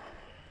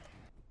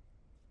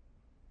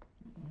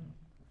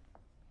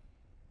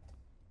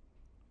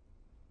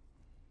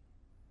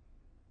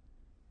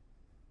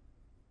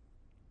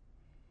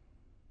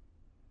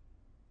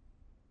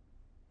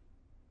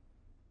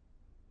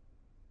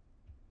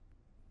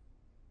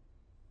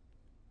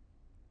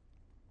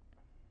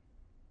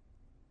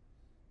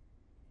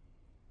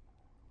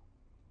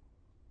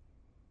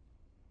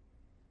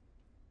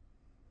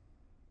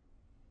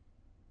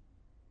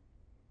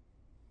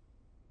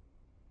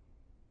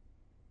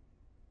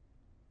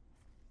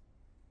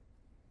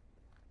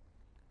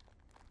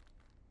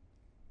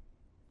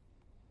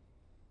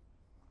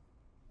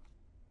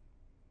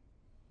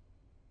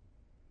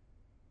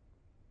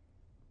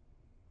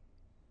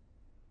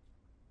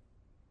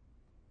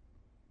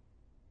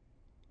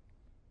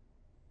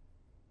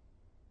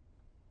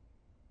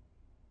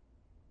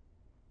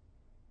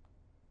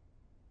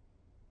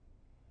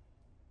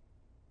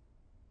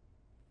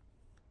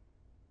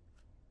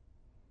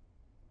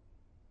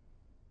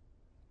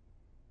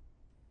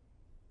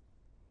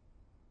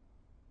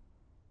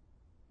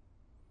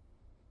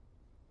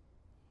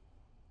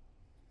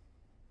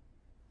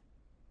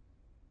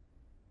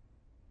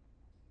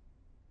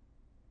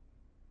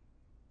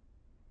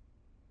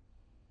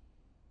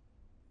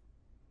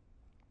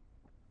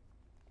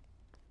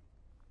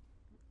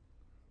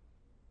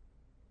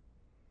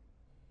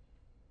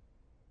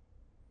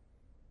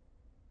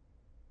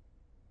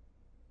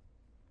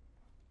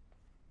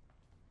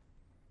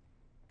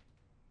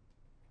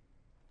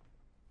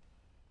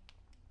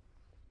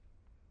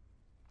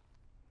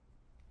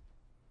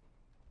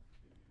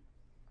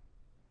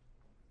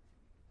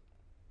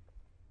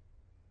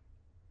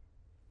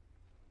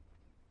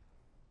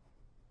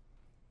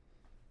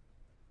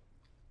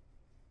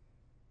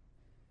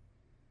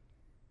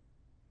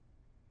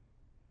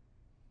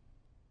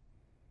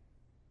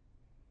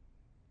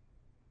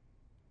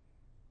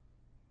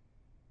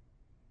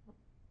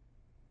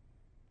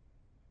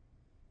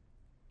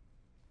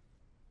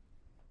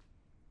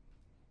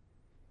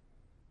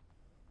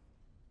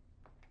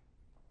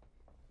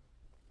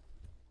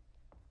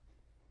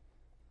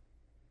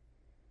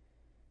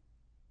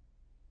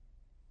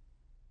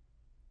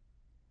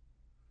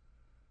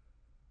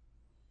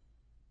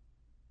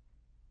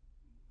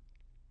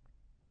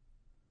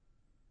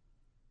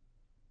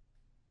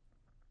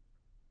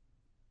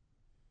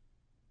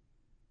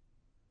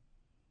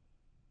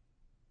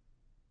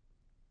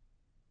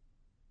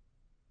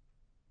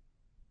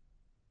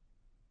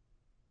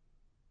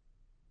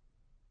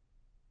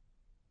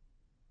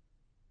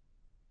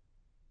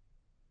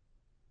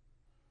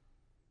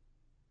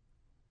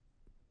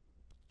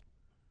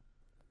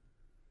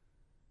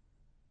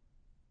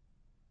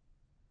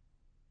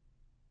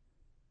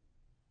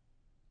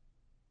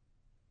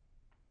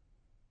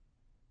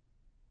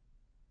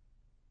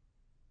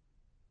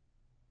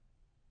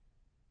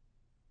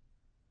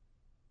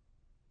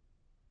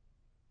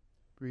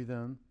 Breathe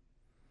in.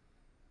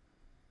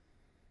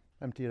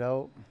 Empty it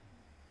out.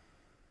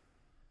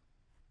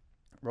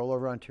 Roll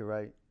over onto your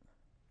right.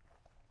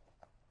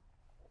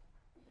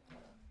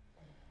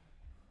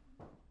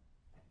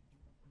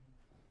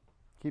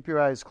 Keep your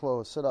eyes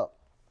closed. Sit up.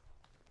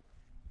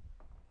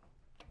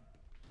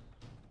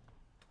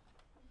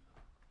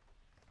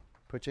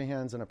 Put your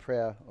hands in a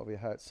prayer over your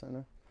heart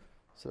center.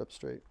 Sit up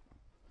straight.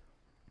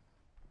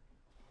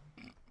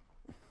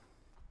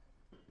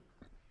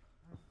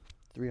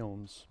 3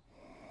 ohms.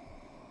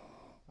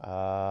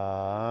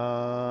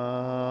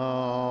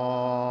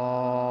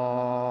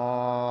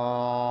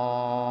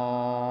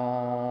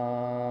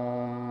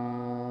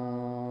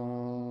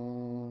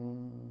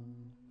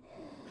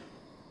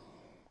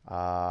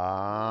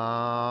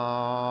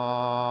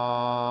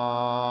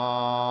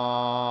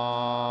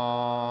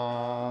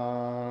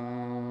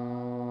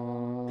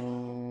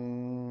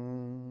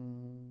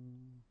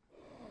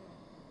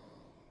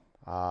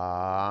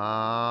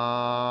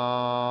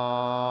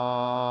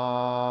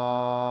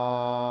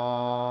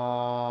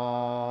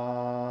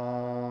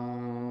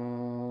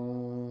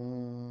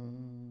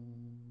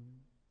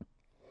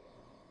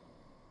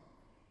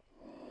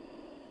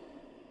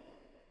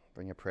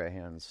 Bring your prayer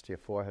hands to your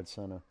forehead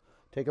center.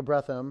 Take a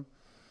breath in.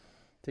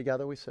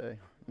 Together we say,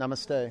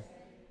 Namaste.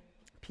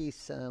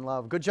 Peace and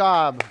love. Good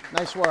job.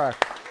 Nice work.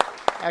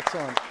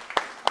 Excellent.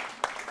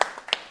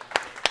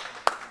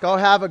 Go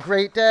have a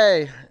great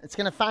day. It's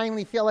going to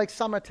finally feel like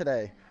summer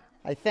today,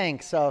 I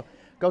think. So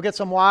go get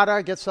some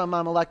water, get some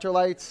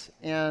electrolytes,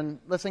 and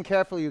listen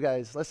carefully, you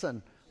guys.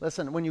 Listen.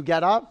 When you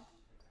get up,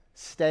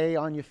 stay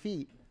on your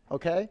feet,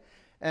 okay?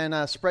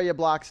 And spray your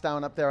blocks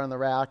down up there on the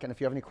rack. And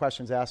if you have any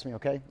questions, ask me,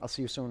 okay? I'll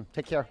see you soon.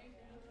 Take care.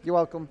 You're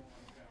welcome.